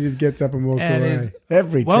gold. And he just gets up and walks away.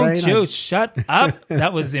 Every Won't train. you shut up?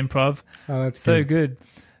 That was improv. Oh, that's so good.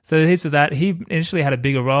 So heaps of that. He initially had a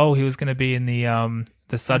bigger role. He was going to be in the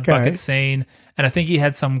Sud Bucket scene. And I think he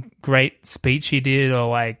had some great speech he did, or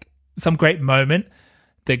like some great moment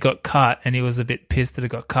that got cut. And he was a bit pissed that it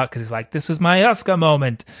got cut, because he's like, this was my Oscar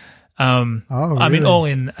moment. Really? I mean, all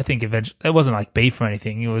in, I think eventually, it wasn't like beef or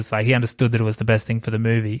anything. It was like, he understood that it was the best thing for the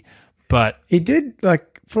movie, but he did,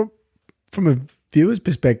 like, from a viewer's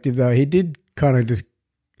perspective though, he did kind of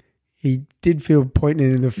he did feel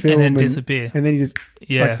poignant in the film and then disappear. And then he just,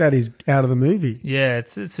 like that, he's out of the movie. Yeah,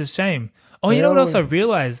 it's a shame. Oh, you know what else I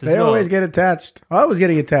realized as well? They always get attached. I was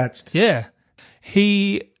getting attached. Yeah.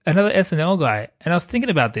 Another SNL guy, and I was thinking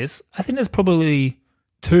about this, I think there's probably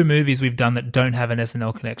 2 movies we've done that don't have an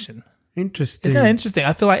SNL connection. Interesting. Isn't that interesting?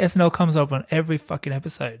 I feel like SNL comes up on every fucking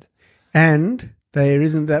episode. And there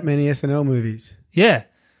isn't that many SNL movies. Yeah.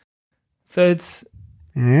 So it's...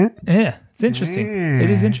 Yeah? Yeah. It's interesting. Yeah. It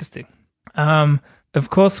is interesting. Of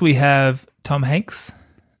course, we have Tom Hanks.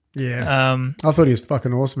 Yeah. I thought he was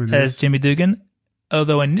fucking awesome in this. As Jimmy Dugan,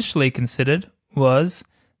 although initially considered was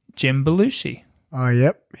Jim Belushi. Oh,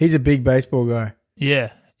 yep. He's a big baseball guy.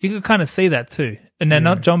 Yeah. You could kind of see that too. And then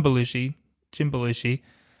not John Belushi, Jim Belushi,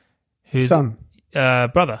 who's son,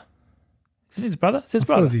 brother. Is it his brother? It's his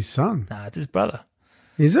brother. It was his son. Nah, it's his brother.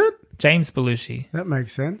 Is it? James Belushi. That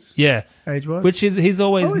makes sense. Yeah. Age-wise? Which is, he's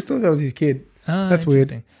always... I always thought that was his kid. That's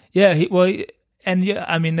weird. Yeah,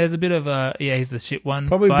 I mean, there's a bit of he's the shit one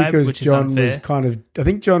probably vibe, because which John is unfair. was kind of... I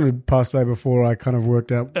think John had passed away before I kind of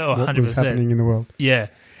worked out what 100%. was happening in the world. Yeah.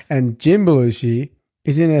 And Jim Belushi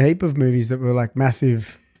is in a heap of movies that were like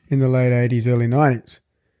massive in the late 80s, early 90s.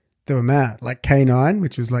 They were mad. Like K9,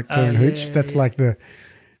 which was like Turner and Hooch. That's like the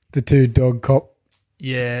 2 dog cop.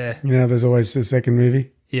 Yeah. There's always a second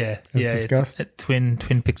movie. Yeah. As discussed. It's a twin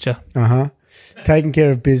picture. Taking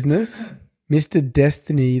Care of Business. Mr.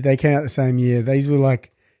 Destiny, they came out the same year. These were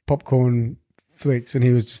like popcorn flicks, and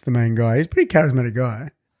he was just the main guy. He's a pretty charismatic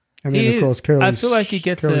guy. And then, of course, Curly. I feel like he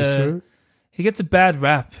gets a bad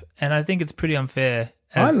rap, and I think it's pretty unfair.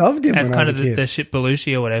 I loved him as when kind I of was a kid. the shit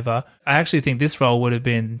Belushi or whatever. I actually think this role would have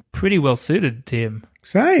been pretty well suited to him.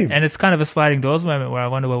 Same. And it's kind of a sliding doors moment where I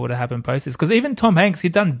wonder what would have happened post this. Because even Tom Hanks,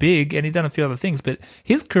 he'd done big and he'd done a few other things, but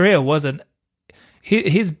his career wasn't...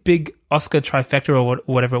 His big Oscar trifecta or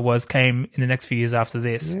whatever it was came in the next few years after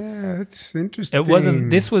this. Yeah, that's interesting. It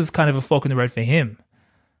wasn't... This was kind of a fork in the road for him.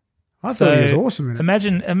 I thought he was awesome in it.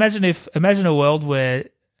 Imagine a world where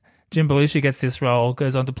Jim Belushi gets this role,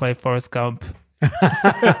 goes on to play Forrest Gump.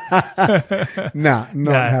 Not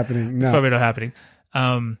happening. No. It's probably not happening.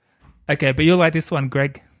 Okay, but you'll like this one,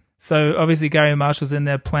 Greg. So obviously Gary Marshall's in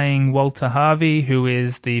there playing Walter Harvey, who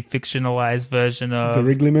is the fictionalized version of the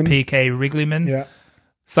Wrigleyman. PK Wrigleyman. Yeah.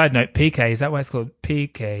 Side note, PK, is that why it's called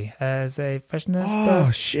PK? As a freshness burst?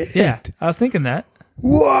 Oh, shit. Yeah, I was thinking that.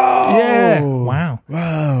 Whoa. Yeah. Wow.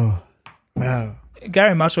 Wow.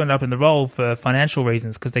 Gary Marshall ended up in the role for financial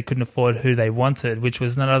reasons because they couldn't afford who they wanted, which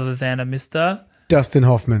was none other than a Mr. Dustin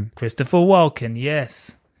Hoffman. Christopher Walken,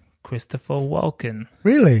 yes. Christopher Walken.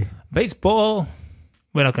 Really? Baseball.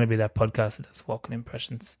 We're not going to be that podcast that does Walken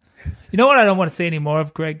impressions. You know what I don't want to see any more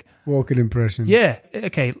of, Greg? Walken impressions. Yeah.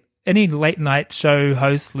 Okay. Any late night show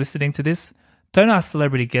host listening to this, don't ask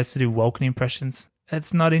celebrity guests to do Walken impressions.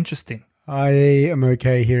 It's not interesting. I am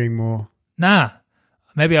okay hearing more. Nah.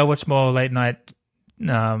 Maybe I'll watch more late night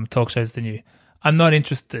talk shows than you. I'm not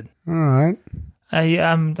interested. All right.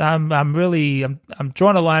 I'm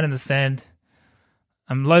drawing a line in the sand.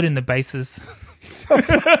 I'm loading the bases. Stop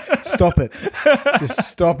it. Just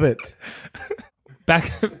stop it.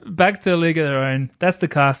 Back to League of Their Own. That's the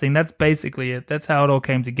casting. That's basically it. That's how it all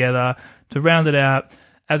came together. To round it out,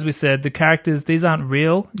 as we said, the characters, these aren't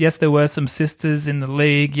real. Yes, there were some sisters in the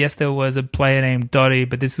league. Yes, there was a player named Dottie,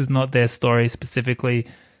 but this is not their story specifically.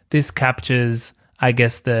 This captures, I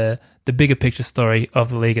guess, the bigger picture story of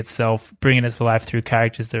the league itself, bringing it to life through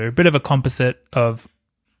characters that are a bit of a composite of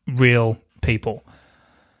real people.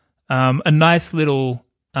 A nice little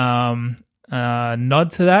nod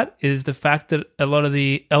to that is the fact that a lot of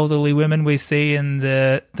the elderly women we see in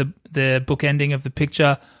the book ending of the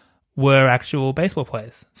picture were actual baseball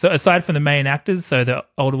players. So aside from the main actors, so the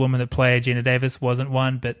older woman that played Gina Davis wasn't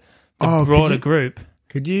one, but the broader group.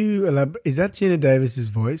 Could you elaborate? Is that Gina Davis's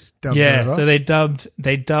voice? Yeah, so they dubbed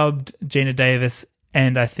Gina Davis,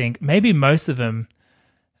 and I think maybe most of them,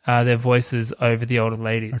 their voices over the older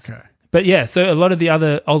ladies. Okay. But yeah, so a lot of the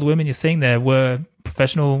other older women you're seeing there were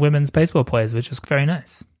professional women's baseball players, which was very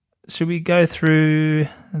nice. Should we go through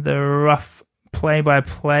the rough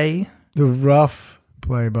play-by-play? The rough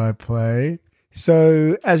play-by-play.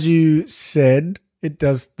 So, as you said, the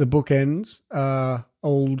bookends are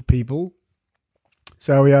old people.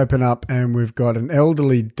 So we open up and we've got an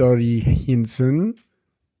elderly Dottie Hinson,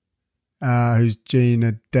 who's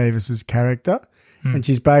Gina Davis's character, and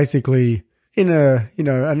she's basically in a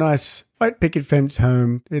nice white picket fence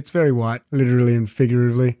home. It's very white, literally and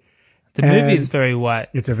figuratively. The movie is very white.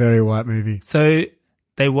 It's a very white movie. So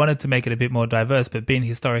they wanted to make it a bit more diverse, but being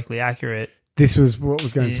historically accurate. This was what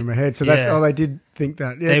was going through my head. So that's they did think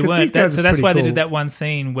that. Yeah, they weren't. So that's why cool. they did that one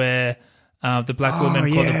scene where the black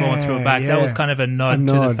woman caught the ball and threw it back. Yeah. That was kind of a nod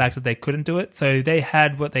to the fact that they couldn't do it. So they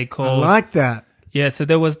had what they called. I like that. Yeah. So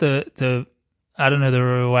there was the I don't know the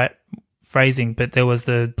right phrasing, but there was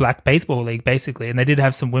the Black Baseball League basically, and they did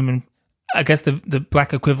have some women. I guess the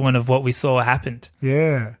black equivalent of what we saw happened.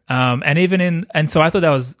 Yeah. And so I thought that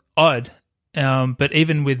was odd. But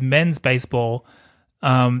even with men's baseball,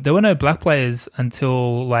 there were no black players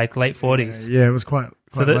until like late 40s. Yeah, it was quite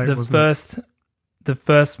so the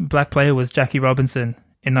first black player was Jackie Robinson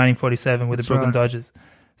in 1947 with the Brooklyn Dodgers.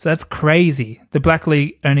 So that's crazy. The Black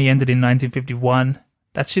League only ended in 1951.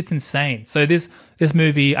 That shit's insane. So this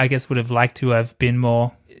movie, I guess, would have liked to have been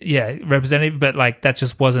more, representative, but like that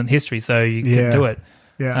just wasn't history, so you couldn't do it.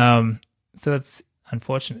 Yeah. So that's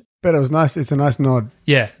unfortunate. But it was nice. It's a nice nod.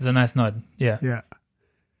 Yeah, it's a nice nod. Yeah. Yeah.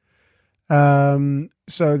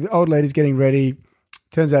 So the old lady's getting ready.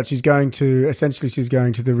 Turns out she's going to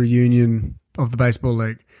the reunion of the baseball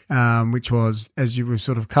league, which was, as you were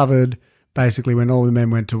sort of covered, basically when all the men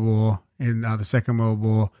went to war in the Second World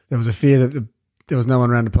War. There was a fear that there was no one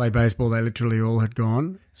around to play baseball. They literally all had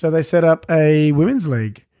gone. So they set up a women's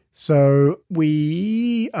league. So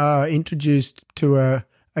we are introduced to a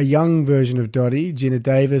young version of Dottie, Gina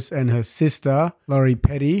Davis, and her sister, Laurie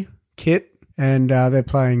Petty, Kit, and they're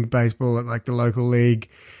playing baseball at like the local league.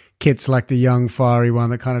 Kit's like the young, fiery one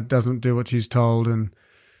that kind of doesn't do what she's told, and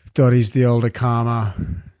Dottie's the older, calmer,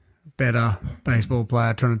 better baseball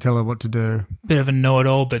player trying to tell her what to do. Bit of a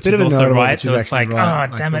know-it-all, but she's also right, so it's like,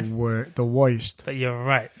 damn it. The worst. But you're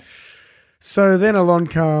right. So then along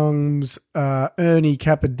comes Ernie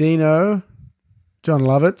Capadino, John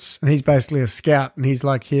Lovitz, and he's basically a scout, and he's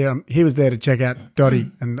like, he was there to check out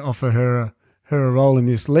Dottie and offer her a role in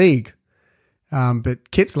this league.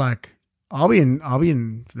 But Kit's like, I'll be in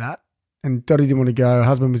for that. And Dottie didn't want to go. Her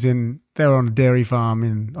husband they were on a dairy farm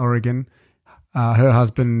in Oregon.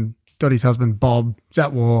 Dottie's husband, Bob, was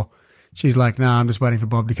at war. She's like, nah, I'm just waiting for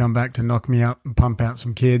Bob to come back to knock me up and pump out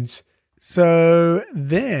some kids. So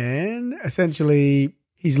then essentially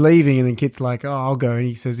he's leaving, and then Kit's like, oh, I'll go. And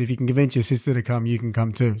he says, if you can convince your sister to come, you can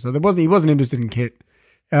come too. So he wasn't interested in Kit.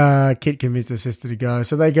 Kit convinced her sister to go.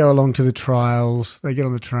 So they go along to the trials. They get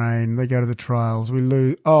on the train. They go to the trials. We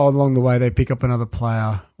lose. Oh, along the way, they pick up another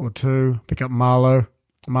player or two. Pick up Marla.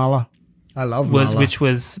 I love Marla. Which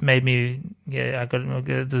made me,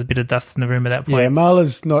 there's a bit of dust in the room at that point. Yeah,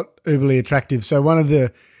 Marla's not uberly attractive. So one of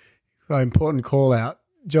the important call out,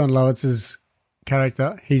 John Lovitz's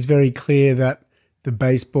character, he's very clear that the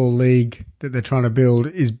baseball league that they're trying to build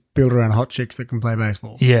is built around hot chicks that can play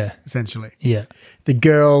baseball. Yeah. Essentially. Yeah. The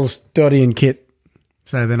girls, Dottie and Kit,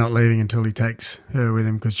 say they're not leaving until he takes her with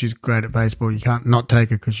him because she's great at baseball. You can't not take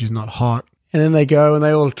her because she's not hot. And then they go and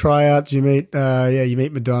they all try out. You meet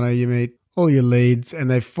Madonna, you meet all your leads, and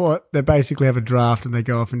they basically have a draft and they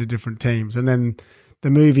go off into different teams. And then the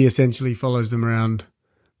movie essentially follows them around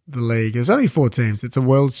the league. There's only 4 teams. It's a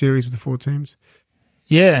World Series with the 4 teams.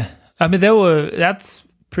 Yeah. I mean, that's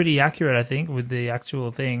pretty accurate, I think, with the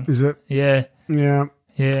actual thing. Is it? Yeah. Yeah.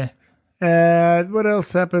 Yeah. What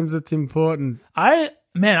else happens that's important? I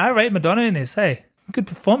rate Madonna in this, hey. Good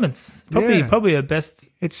performance. Probably her best.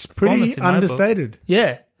 It's pretty understated.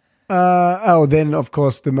 Yeah. Then of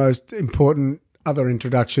course the most important other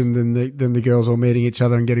introduction than the girls all meeting each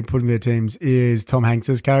other and put in their teams is Tom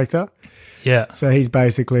Hanks's character. Yeah. So he's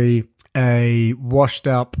basically a washed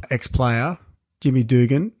up ex-player, Jimmy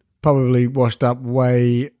Dugan, probably washed up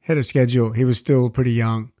way ahead of schedule. He was still pretty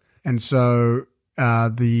young. And so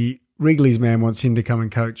the Wrigley's man wants him to come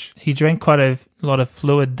and coach. He drank quite a lot of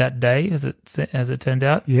fluid that day, as it turned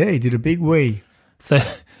out. Yeah, he did a big wee. So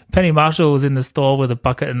Penny Marshall was in the store with a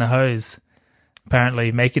bucket and a hose,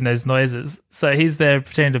 apparently making those noises. So he's there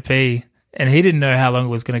pretending to pee, and he didn't know how long it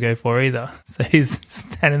was going to go for either. So he's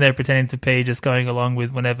standing there pretending to pee, just going along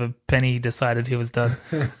with whenever Penny decided he was done.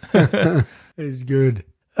 It's good.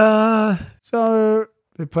 So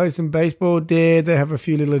they play some baseball there. They have a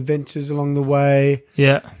few little adventures along the way.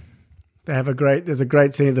 Yeah. There's a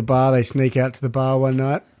great scene at the bar. They sneak out to the bar one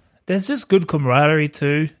night. There's just good camaraderie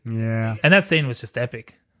too. Yeah. And that scene was just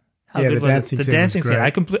epic. The dancing scene.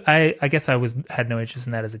 I guess I had no interest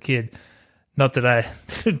in that as a kid. Not that I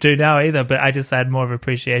do now either, but I just had more of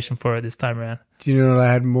appreciation for it this time around. Do you know what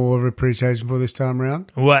I had more of appreciation for this time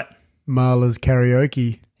around? What? Marla's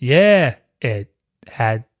karaoke. Yeah. It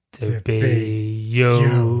had to be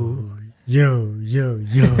you. Yo.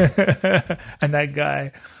 And that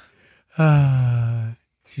guy.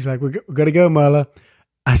 She's like, we got to go, Marla.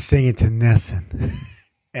 I sing it to Nelson.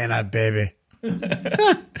 And I baby.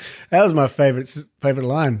 That was my favorite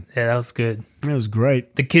line. Yeah, that was good. That was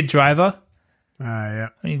great. The kid driver. Yeah.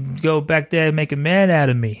 You go back there and make a man out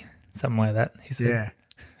of me. Something like that. He said. Yeah.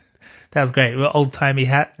 That was great. Old-timey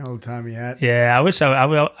hat. Old-timey hat. Yeah, I wish I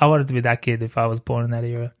wanted to be that kid if I was born in that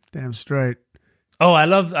era. Damn straight. Oh, I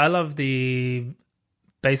love the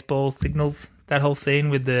baseball signals. That whole scene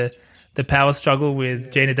with the power struggle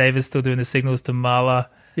with Gina Davis still doing the signals to Marla.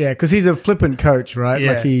 Yeah, because he's a flippant coach, right?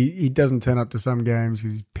 Yeah. Like he doesn't turn up to some games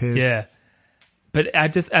because he's pissed. Yeah. But I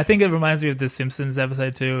think it reminds me of the Simpsons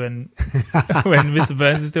episode 2 and when Mr.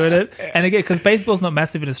 Burns is doing it. And again, because baseball's not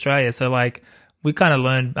massive in Australia, so like we kind of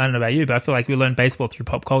learned, I don't know about you, but I feel like we learned baseball through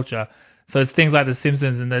pop culture. So it's things like the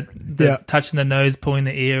Simpsons and the touching the nose, pulling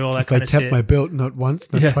the ear, all that kind of shit. I tapped my belt not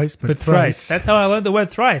once, not twice, but thrice. That's how I learned the word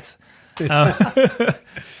thrice. And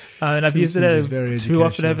I've used it too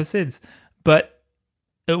often ever since. But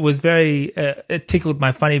it was it tickled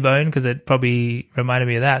my funny bone because it probably reminded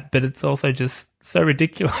me of that. But it's also just so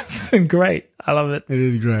ridiculous and great. I love it. It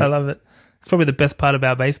is great. I love it. It's probably the best part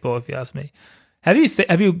about baseball, if you ask me.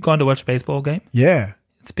 Have you gone to watch a baseball game? Yeah.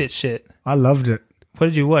 It's a bit shit. I loved it. What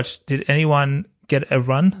did you watch? Did anyone get a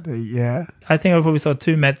run? Yeah. I think I probably saw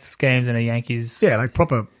 2 Mets games and a Yankees. Yeah, like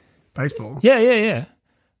proper baseball. Yeah.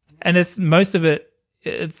 And it's most of it,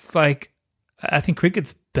 it's like, I think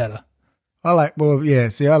cricket's better. I love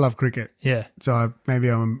cricket. Yeah. So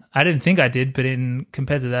I didn't think I did, but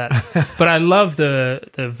compared to that. But I love the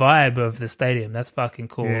vibe of the stadium. That's fucking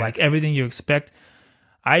cool. Yeah. Like everything you expect.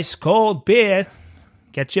 Ice cold beer.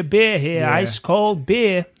 Get your beer here. Yeah. Ice cold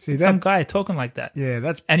beer. See, some guy talking like that.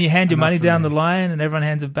 Yeah, and you hand your money down me. the line and everyone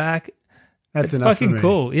hands it back. That's it's enough fucking for me.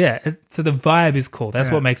 cool. Yeah. So the vibe is cool.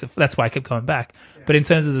 That's what makes it. That's why I kept coming back. But in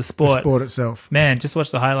terms of the sport itself, man, just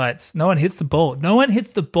watch the highlights. No one hits the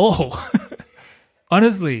ball.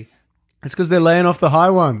 Honestly. It's because they're laying off the high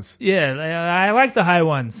ones. Yeah, I like the high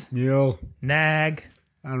ones. Mule. Nag.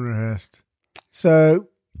 Unrehearsed. So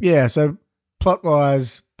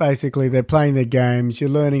plot-wise, basically they're playing their games.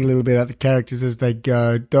 You're learning a little bit about the characters as they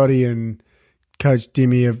go. Dottie and Coach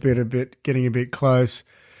Dimmy are getting a bit close.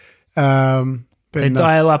 They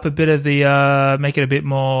dial up a bit of the, make it a bit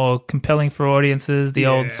more compelling for audiences, the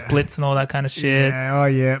old splits and all that kind of shit.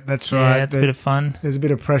 Yeah, that's right. Yeah, it's a bit of fun. There's a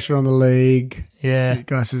bit of pressure on the league. Yeah. The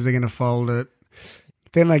guy says they're going to fold it.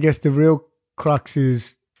 Then I guess the real crux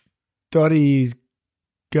is Dottie's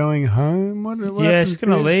going home. What she's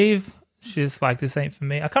going to leave. She's like, this ain't for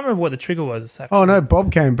me. I can't remember what the trigger was. Actually. Oh, no,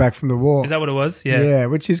 Bob came back from the war. Is that what it was? Yeah. Yeah,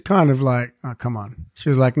 which is kind of like, oh, come on. She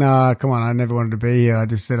was like, nah, come on, I never wanted to be here. I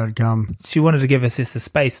just said I'd come. She wanted to give her sister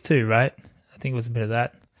space too, right? I think it was a bit of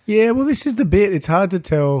that. Yeah, well, this is the bit. It's hard to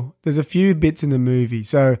tell. There's a few bits in the movie.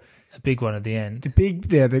 So a big one at the end.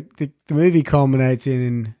 The movie culminates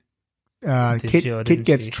in Kit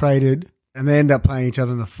gets traded, and they end up playing each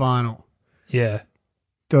other in the final. Yeah.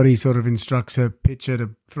 Dottie sort of instructs her pitcher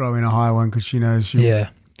to throw in a high one because she knows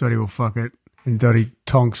Dottie will fuck it, and Dottie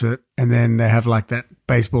tonks it, and then they have like that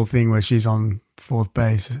baseball thing where she's on fourth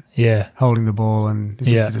base, holding the ball, and the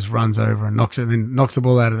sister just runs over and knocks the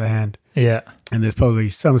ball out of the hand. Yeah, and there's probably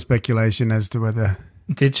some speculation as to whether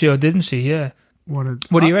did she or didn't she? Yeah.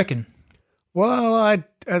 What do you reckon? Well,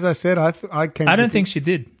 as I said, I don't think she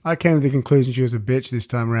did. I came to the conclusion she was a bitch this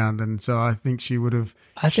time around, and so I think she would have.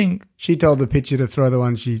 I think she told the pitcher to throw the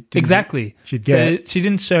one she didn't, exactly. She'd get. So she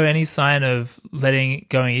didn't show any sign of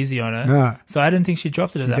going easy on her. No. So I didn't think she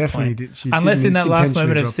dropped it at that definitely point. Did. She Unless in that last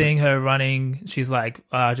moment of drop seeing her running, she's like,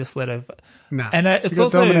 just let her. No. And she it's got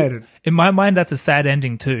also dominated. In my mind, that's a sad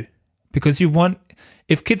ending too, because you want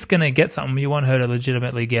if Kit's gonna get something, you want her to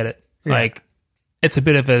legitimately get it. Yeah. Like it's a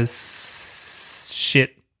bit of a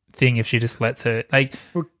shit thing if she just lets her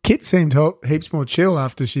well, Kit seemed heaps more chill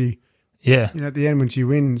after she at the end when she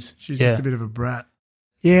wins she's just a bit of a brat,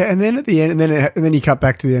 and then at the end and then you cut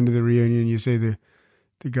back to the end of the reunion, you see the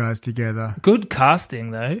guys together. Good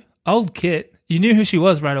casting though. Old Kit, you knew who she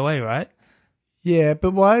was right away, right? Yeah,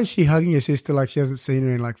 but why is she hugging her sister like she hasn't seen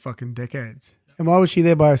her in like fucking decades? And why was she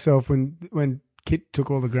there by herself when Kit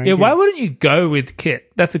took all the grandkids? Yeah, why wouldn't you go with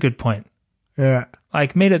Kit? That's a good point. Yeah.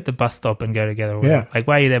 Like, meet at the bus stop and go together. Yeah. Like,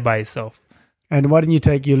 why are you there by yourself? And why didn't you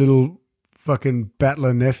take your little fucking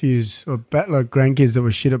battler nephews or battler grandkids that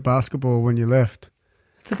were shit at basketball when you left?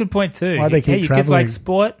 That's a good point, too. Why they keep you traveling? kids like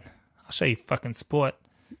sport? I'll show you fucking sport.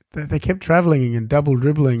 They kept traveling and double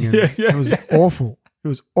dribbling. And it was awful. It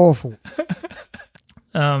was awful.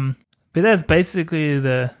 But that's basically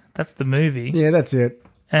that's the movie. Yeah, that's it.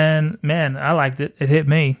 And, man, I liked it. It hit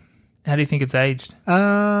me. How do you think it's aged?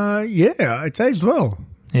 Yeah, it's aged well.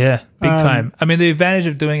 Yeah, big time. I mean, the advantage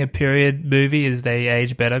of doing a period movie is they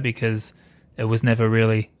age better because it was never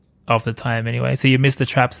really of the time anyway. So you miss the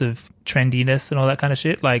traps of trendiness and all that kind of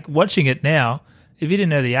shit. Like, watching it now, if you didn't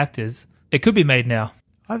know the actors, it could be made now.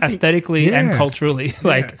 Aesthetically and culturally.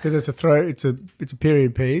 Because it's a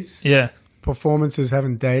period piece. Yeah. Performances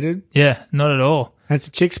haven't dated. Yeah, not at all. And it's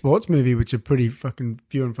a chick sports movie, which are pretty fucking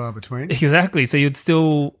few and far between. Exactly. So you'd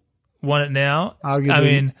still want it now.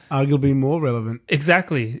 Arguably more relevant.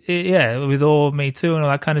 Exactly. Yeah, with all Me Too and all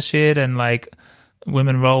that kind of shit, and like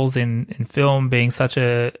women roles in film being such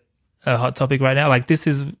a hot topic right now. Like, this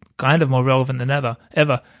is kind of more relevant than ever.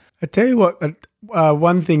 I tell you what,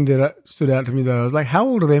 one thing that stood out to me though, I was like, how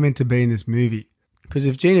old are they meant to be in this movie? Because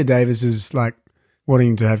if Gina Davis is like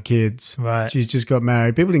wanting to have kids, right? She's just got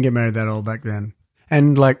married. People didn't get married that old back then,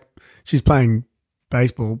 and like she's playing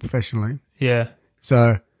baseball professionally. Yeah.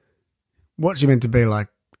 So, what's she meant to be, like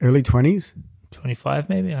early 20s? 25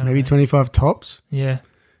 maybe? Maybe 25 tops? Yeah.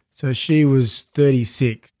 So she was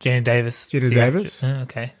 36. Gina Davis.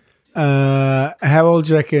 Okay. How old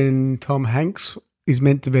do you reckon Tom Hanks is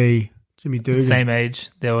meant to be? Jimmy Dugan? Same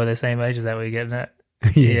age. They were the same age. Is that what you're getting at?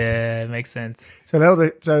 Yeah. It makes sense. So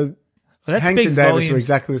Hanks and Davis were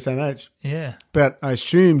exactly the same age. Yeah. But I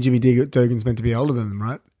assume Jimmy Dugan's meant to be older than them,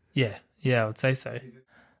 right? Yeah. Yeah, I would say so.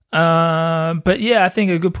 But yeah, I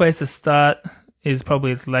think a good place to start is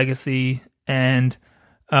probably its legacy, and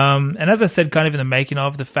as I said, kind of in the making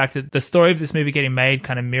of, the fact that the story of this movie getting made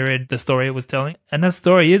kind of mirrored the story it was telling, and that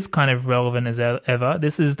story is kind of relevant as ever.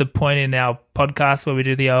 This is the point in our podcast where we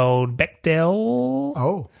do the old Bechdel.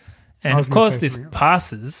 Oh, and of course this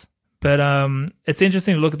passes, but it's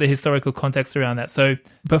interesting to look at the historical context around that. So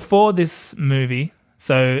before this movie,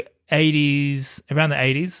 so around the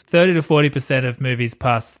 80s, 30 to 40% of movies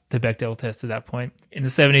passed the Bechdel test at that point. In the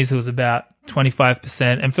 70s, it was about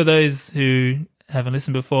 25%. And for those who haven't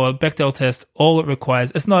listened before, Bechdel test, all it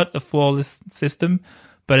requires, it's not a flawless system,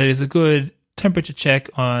 but it is a good temperature check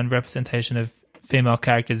on representation of female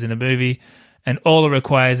characters in a movie. And all it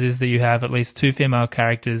requires is that you have at least 2 female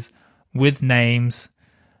characters with names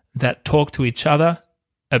that talk to each other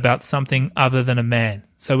about something other than a man.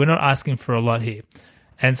 So we're not asking for a lot here.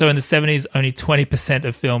 And so in the 70s, only 20%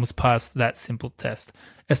 of films passed that simple test.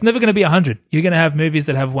 It's never going to be 100. You're going to have movies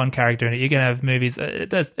that have one character in it. You're going to have movies.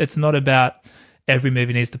 It's not about every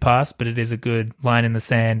movie needs to pass, but it is a good line in the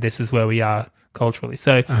sand. This is where we are culturally.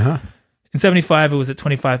 So in 75, it was at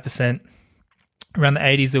 25%. Around the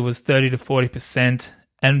 80s, it was 30 to 40%.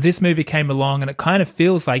 And this movie came along, and it kind of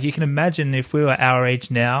feels like, you can imagine if we were our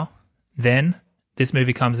age now, then this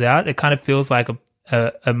movie comes out, it kind of feels like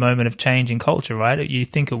a moment of change in culture, right? You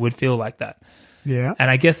think it would feel like that. Yeah. And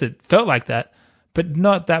I guess it felt like that, but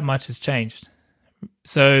not that much has changed.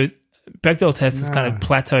 So Bechdel test has kind of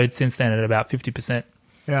plateaued since then at about 50%.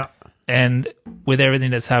 Yeah. And with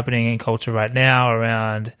everything that's happening in culture right now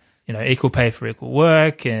around, equal pay for equal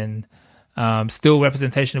work and still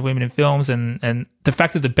representation of women in films and the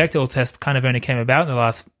fact that the Bechdel test kind of only came about in the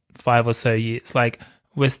last 5 or so years, like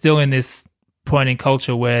we're still in this point in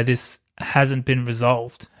culture where this hasn't been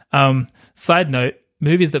resolved. Side note,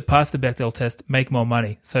 movies that pass the Bechdel test make more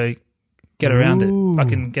money. So get around it.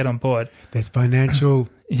 Fucking get on board. There's financial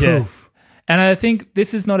Yeah. proof. And I think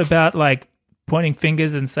this is not about like pointing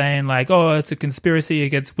fingers and saying like, oh, it's a conspiracy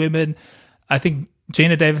against women. I think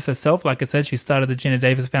Gina Davis herself, like I said, she started the Gina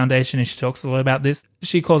Davis Foundation and she talks a lot about this.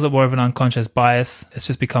 She calls it more of an unconscious bias. It's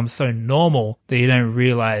just become so normal that you don't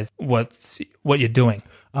realize what you're doing.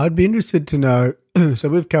 I'd be interested to know, so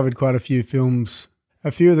we've covered quite a few films.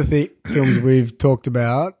 A few of the films we've talked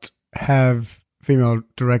about have female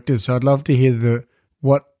directors, so I'd love to hear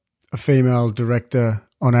what a female director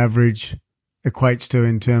on average equates to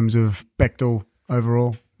in terms of Bechdel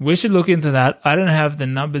overall. We should look into that. I don't have the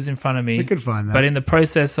numbers in front of me. We could find that. But in the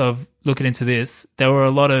process of looking into this, there were a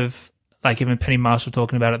lot of, like even Penny Marshall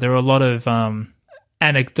talking about it, there were a lot of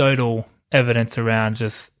anecdotal evidence around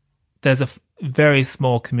just there's a very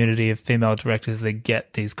small community of female directors that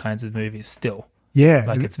get these kinds of movies still. Yeah.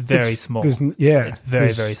 Like it's very small. It's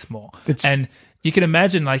very, very small. And you can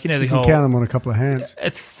imagine like, the you whole... can count them on a couple of hands.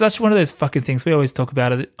 It's such one of those fucking things. We always talk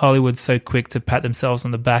about it. Hollywood's so quick to pat themselves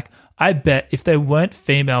on the back. I bet if there weren't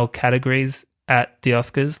female categories at the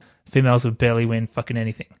Oscars, females would barely win fucking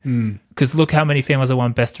anything. Because look how many females have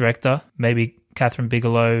won Best Director. Maybe Catherine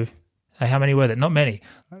Bigelow. How many were there? Not many.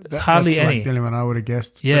 There's hardly that's any. Like the only one I would have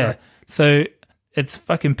guessed. Yeah. So it's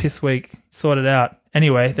fucking piss week. Sort it out.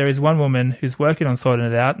 Anyway, there is one woman who's working on sorting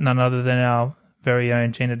it out, none other than our very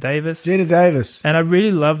own Gina Davis. Gina Davis. And I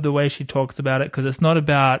really love the way she talks about it because it's not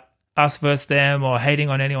about us versus them or hating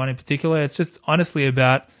on anyone in particular. It's just honestly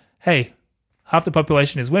about, hey, half the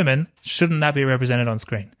population is women. Shouldn't that be represented on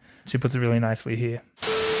screen? She puts it really nicely here.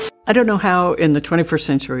 I don't know how in the 21st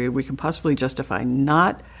century we can possibly justify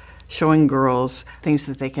not showing girls things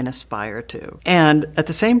that they can aspire to. And at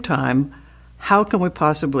the same time, how can we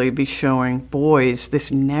possibly be showing boys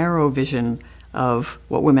this narrow vision of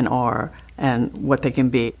what women are and what they can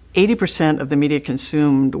be? 80% of the media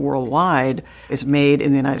consumed worldwide is made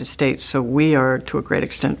in the United States, so we are to a great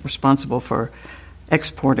extent responsible for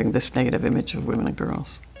exporting this negative image of women and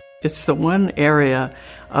girls. It's the one area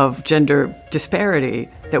of gender disparity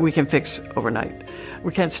that we can fix overnight.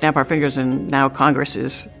 We can't snap our fingers and now Congress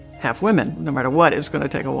is half women. No matter what, it's going to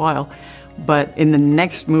take a while. But in the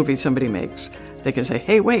next movie somebody makes, they can say,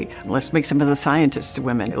 hey, wait, let's make some of the scientists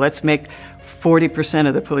women. Let's make 40%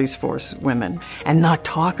 of the police force women and not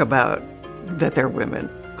talk about that they're women.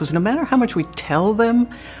 Because no matter how much we tell them,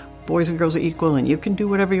 boys and girls are equal and you can do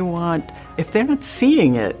whatever you want, if they're not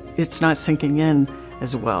seeing it, it's not sinking in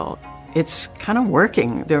as well. It's kind of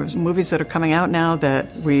working. There's movies that are coming out now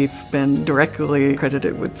that we've been directly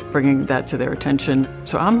credited with bringing that to their attention.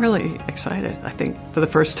 So I'm really excited. I think for the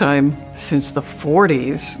first time since the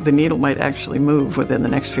 40s, the needle might actually move within the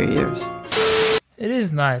next few years. It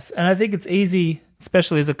is nice. And I think it's easy,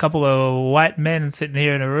 especially as a couple of white men sitting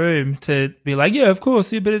here in a room, to be like, yeah, of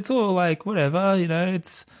course, yeah, but it's all like, whatever,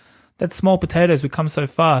 it's that's small potatoes. We've come so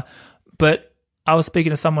far. But I was speaking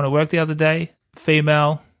to someone at work the other day,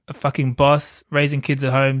 female, a fucking boss, raising kids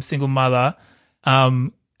at home, single mother.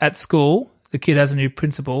 At school, the kid has a new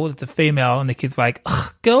principal. It's a female, and the kid's like,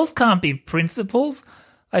 girls can't be principals.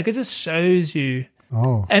 Like, it just shows you.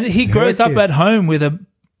 Oh. And he grows up at home with a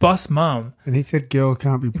boss mum. And he said girls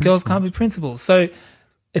can't be principals. Girls can't be principals. So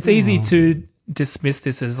it's easy to dismiss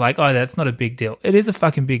this as like, oh, that's not a big deal. It is a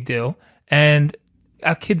fucking big deal. And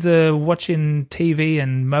our kids are watching TV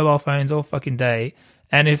and mobile phones all fucking day.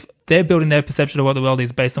 And if they're building their perception of what the world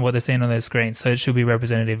is based on what they're seeing on their screen, so it should be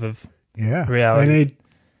representative of reality. They need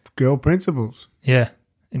girl principals. Yeah,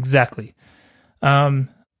 exactly. But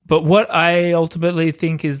what I ultimately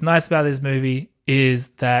think is nice about this movie is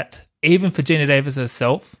that even for Gina Davis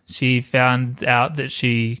herself, she found out that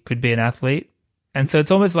she could be an athlete. And so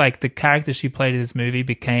it's almost like the character she played in this movie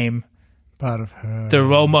became part of her, the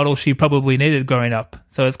role model she probably needed growing up.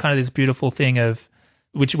 So it's kind of this beautiful thing of,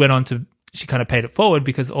 which went on to, she kind of paid it forward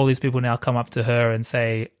because all these people now come up to her and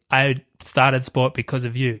say, I started sport because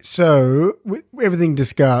of you. So with everything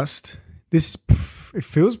discussed, it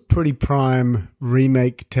feels pretty prime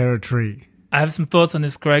remake territory I have some thoughts on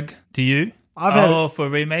this, Greg. Do you? For a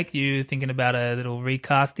remake, you thinking about a little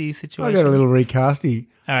recasty situation? I got a little recasty.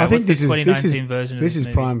 All right, I think what's the 2019 version of this this is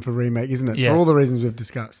movie? prime for remake, isn't it? Yeah. For all the reasons we've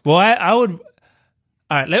discussed. Well, I would... All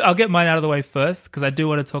right, I'll get mine out of the way first because I do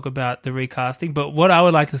want to talk about the recasting. But what I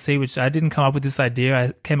would like to see, which I didn't come up with this idea,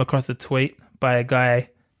 I came across a tweet by a guy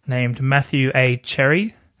named Matthew A.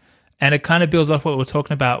 Cherry, and it kind of builds off what we're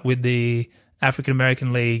talking about with the African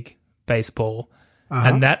American League baseball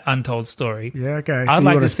and that untold story. Yeah, okay. I'd you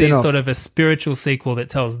like want to a see spin-off. sort of a spiritual sequel that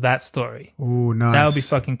tells that story. Oh, nice. That would be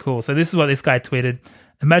fucking cool. So this is what this guy tweeted.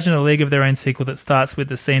 Imagine a League of Their Own sequel that starts with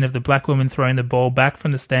the scene of the black woman throwing the ball back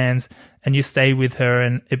from the stands and you stay with her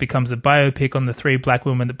and it becomes a biopic on the 3 black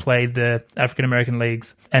women that played the African-American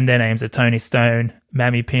leagues and their names are Tony Stone,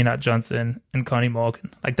 Mamie Peanut Johnson, and Connie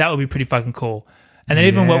Morgan. Like, that would be pretty fucking cool. And then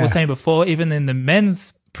even what we were saying before, even in the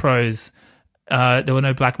men's pros, there were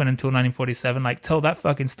no black men until 1947. Like, tell that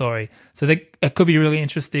fucking story. So it could be really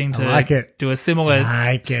interesting to do a similar...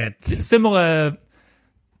 Similar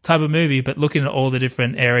type of movie, but looking at all the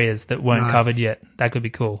different areas that weren't covered yet. That could be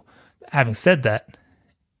cool. Having said that,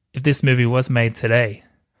 if this movie was made today,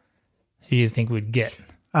 who do you think we'd get?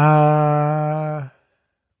 Mate,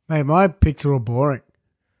 my picks are all boring.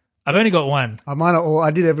 I've only got one. I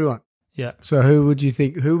did everyone. Yeah. So who would you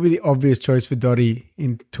think, who would be the obvious choice for Dottie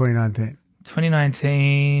in 2019?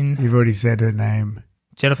 2019. You've already said her name.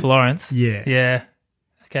 Jennifer Lawrence. Yeah. Yeah.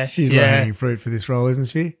 Okay. She's low-hanging fruit for this role, isn't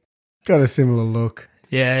she? Got a similar look.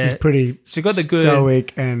 Yeah. She's pretty She got the good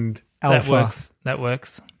stoic and alpha. That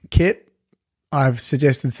works. Kit, I've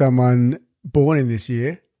suggested someone born in this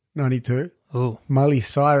year, 92. Ooh. Miley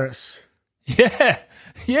Cyrus. Yeah.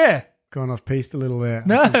 Yeah. Gone off piste a little there.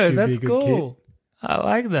 No, I think she'd be that's a good cool. Kit. I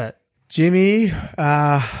like that. Jimmy,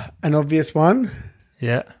 an obvious one.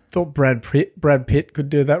 Yeah. Thought Brad Pitt could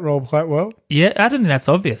do that role quite well. Yeah, I don't think that's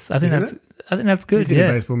obvious. I think that's good. He's in a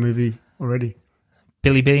baseball movie already.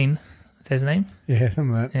 Billy Bean, is that his name? Yeah,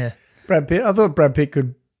 something like that. Yeah. Brad Pitt. I thought Brad Pitt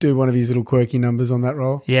could do one of his little quirky numbers on that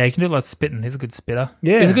role. Yeah, he can do a lot of spitting. He's a good spitter.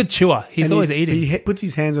 Yeah. He's a good chewer. He's And always eating. He puts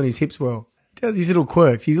his hands on his hips well. He does his little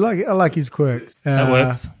quirks. I like his quirks. That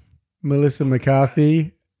works. Melissa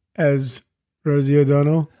McCarthy as Rosie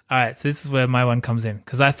O'Donnell. All right, so this is where my one comes in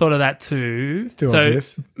because I thought of that too. It's too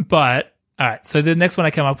obvious. But, all right, so the next one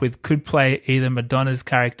I came up with could play either Madonna's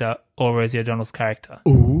character or Rosie O'Donnell's character.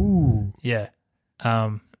 Ooh. Yeah.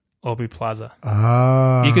 Aubrey Plaza.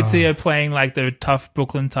 Ah. You could see her playing like the tough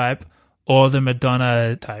Brooklyn type or the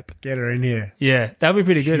Madonna type. Get her in here. Yeah, that would be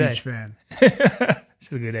pretty good, Huge fan.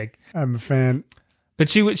 She's a good egg. I'm a fan. But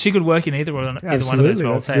she could work in either one of those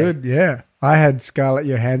roles. That's good, yeah. I had Scarlett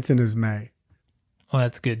Johansson as May. Oh,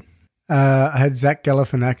 that's good. I had Zach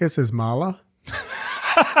Galifianakis as Marla.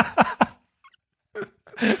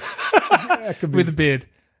 With a beard.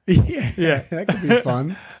 Yeah, that could be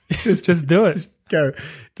fun. Just do it.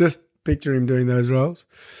 Just picture him doing those roles.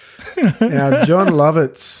 Now, John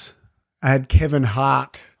Lovitz, I had Kevin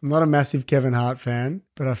Hart. I'm not a massive Kevin Hart fan,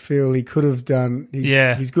 but I feel he could have done.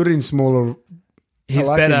 He's good in smaller. He's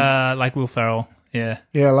better like Will Ferrell. Yeah.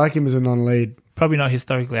 Yeah, I like him as a non-lead. Probably not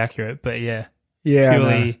historically accurate, but yeah. Yeah.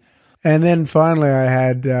 Purely. And then finally, I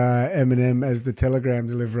had Eminem as the telegram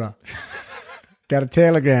deliverer. Got a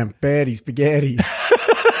telegram, Betty Spaghetti.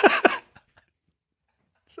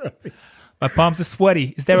 Sorry. My palms are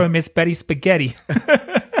sweaty. Is there a Miss Betty Spaghetti?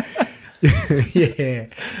 Yeah.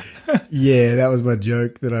 Yeah, that was my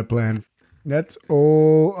joke that I planned. That's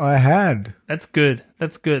all I had. That's good.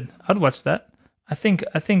 I'd watch that. I think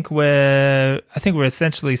we're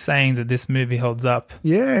essentially saying that this movie holds up.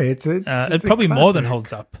 Yeah, it's it probably more than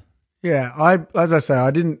holds up. Yeah, as I say, I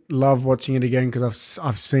didn't love watching it again because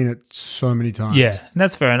I've seen it so many times. Yeah, and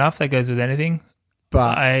that's fair enough. That goes with anything.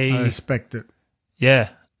 But I respect it. Yeah,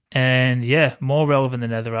 and yeah, more relevant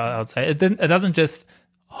than ever. I would say it doesn't just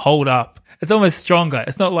hold up. It's almost stronger.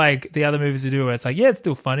 It's not like the other movies we do where it's like, yeah, it's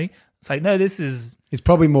still funny. It's like, no, this is. It's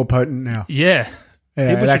probably more potent now. Yeah.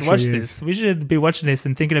 Yeah, people should watch is. this. We should be watching this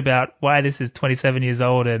and thinking about why this is 27 years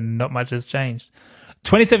old and not much has changed.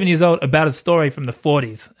 27 years old about a story from the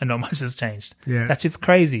 40s and not much has changed. Yeah. That shit's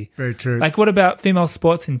crazy. Very true. Like, what about female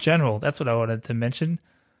sports in general? That's what I wanted to mention.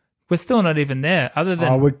 We're still not even there. Other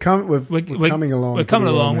than we're coming along. We're coming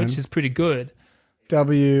along, which is pretty good. The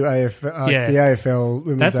AFL,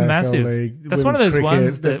 Women's That's AFL massive. League. That's one of those cricket,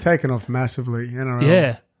 ones they've that taken off massively. NRL.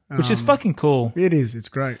 Yeah, which is fucking cool. It is. It's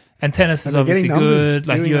great. And tennis is And they're obviously getting numbers, good.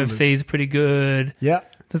 Like doing UFC is pretty good. Yeah,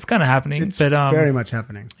 that's kind of happening. It's but very much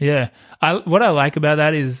happening. Yeah, what I like about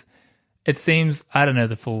that is it seems I don't know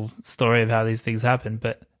the full story of how these things happen,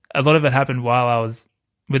 but a lot of it happened while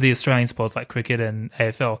with the Australian sports like cricket and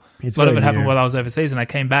AFL. It's a lot of very it happened new. while I was overseas, and I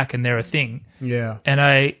came back and they're a thing. Yeah. And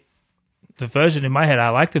the version in my head I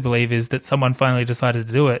like to believe is that someone finally decided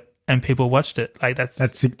to do it and people watched it. Like that's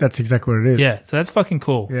exactly what it is. yeah. So that's fucking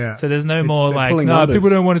cool. Yeah. So there's no It's- more they're like pulling no, numbers. people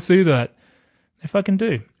don't want to see that. They fucking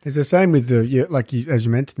do. It's the same with as you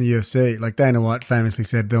mentioned, the UFC. Like Dana White famously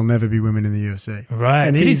said, there'll never be women in the UFC. Right.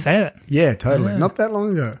 And Did he say that? Yeah, totally. Yeah. Not that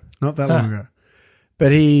long ago.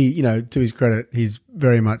 But he, you know, to his credit, he's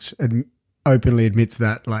very much openly admits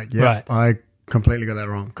that. Like, yeah, Right. I completely got that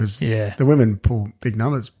wrong because Yeah. the women pull big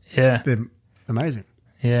numbers. Yeah. They're amazing.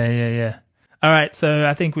 Yeah. All right, so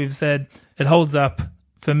I think we've said it holds up.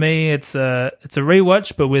 For me, it's a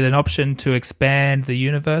rewatch, but with an option to expand the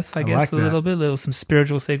universe, I guess, like a that. little bit, some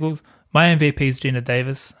spiritual sequels. My MVP is Gina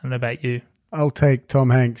Davis. I don't know about you. I'll take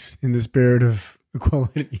Tom Hanks in the spirit of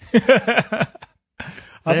equality.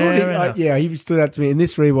 I thought enough. he stood out to me. In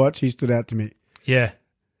this rewatch, he stood out to me. Yeah.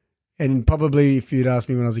 And probably if you'd asked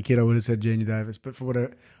me when I was a kid, I would have said Gina Davis. But for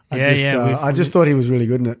whatever, I just thought he was really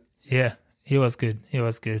good in it. Yeah, he was good.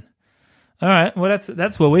 All right, well,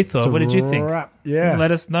 that's what we thought. It's a What did you think? wrap, yeah.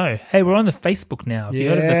 Let us know. Hey, we're on the Facebook now. Have you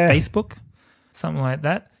heard of Yeah. the Facebook? Something like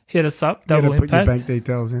that. Hit us up, You Double gotta put your Impact. bank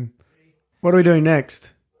details in. What are we doing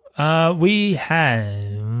next? We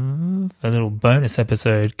have a little bonus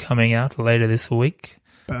episode coming out later this week.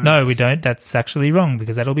 No, we don't. That's actually wrong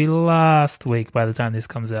because that'll be last week by the time this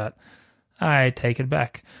comes out. I take it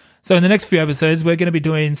back. So in the next few episodes, we're going to be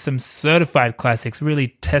doing some certified classics, really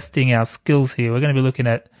testing our skills here. We're going to be looking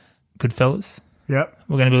at Goodfellas. Yep.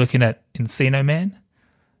 We're going to be looking at Encino Man.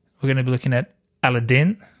 We're going to be looking at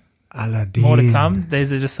Aladdin. More to come.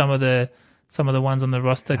 These are just some of the ones on the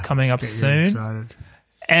roster coming up Get you soon. excited.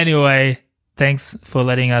 Anyway, thanks for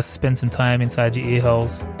letting us spend some time inside your ear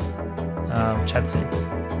holes. Chat soon.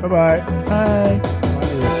 Bye-bye. Bye.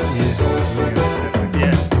 Yeah.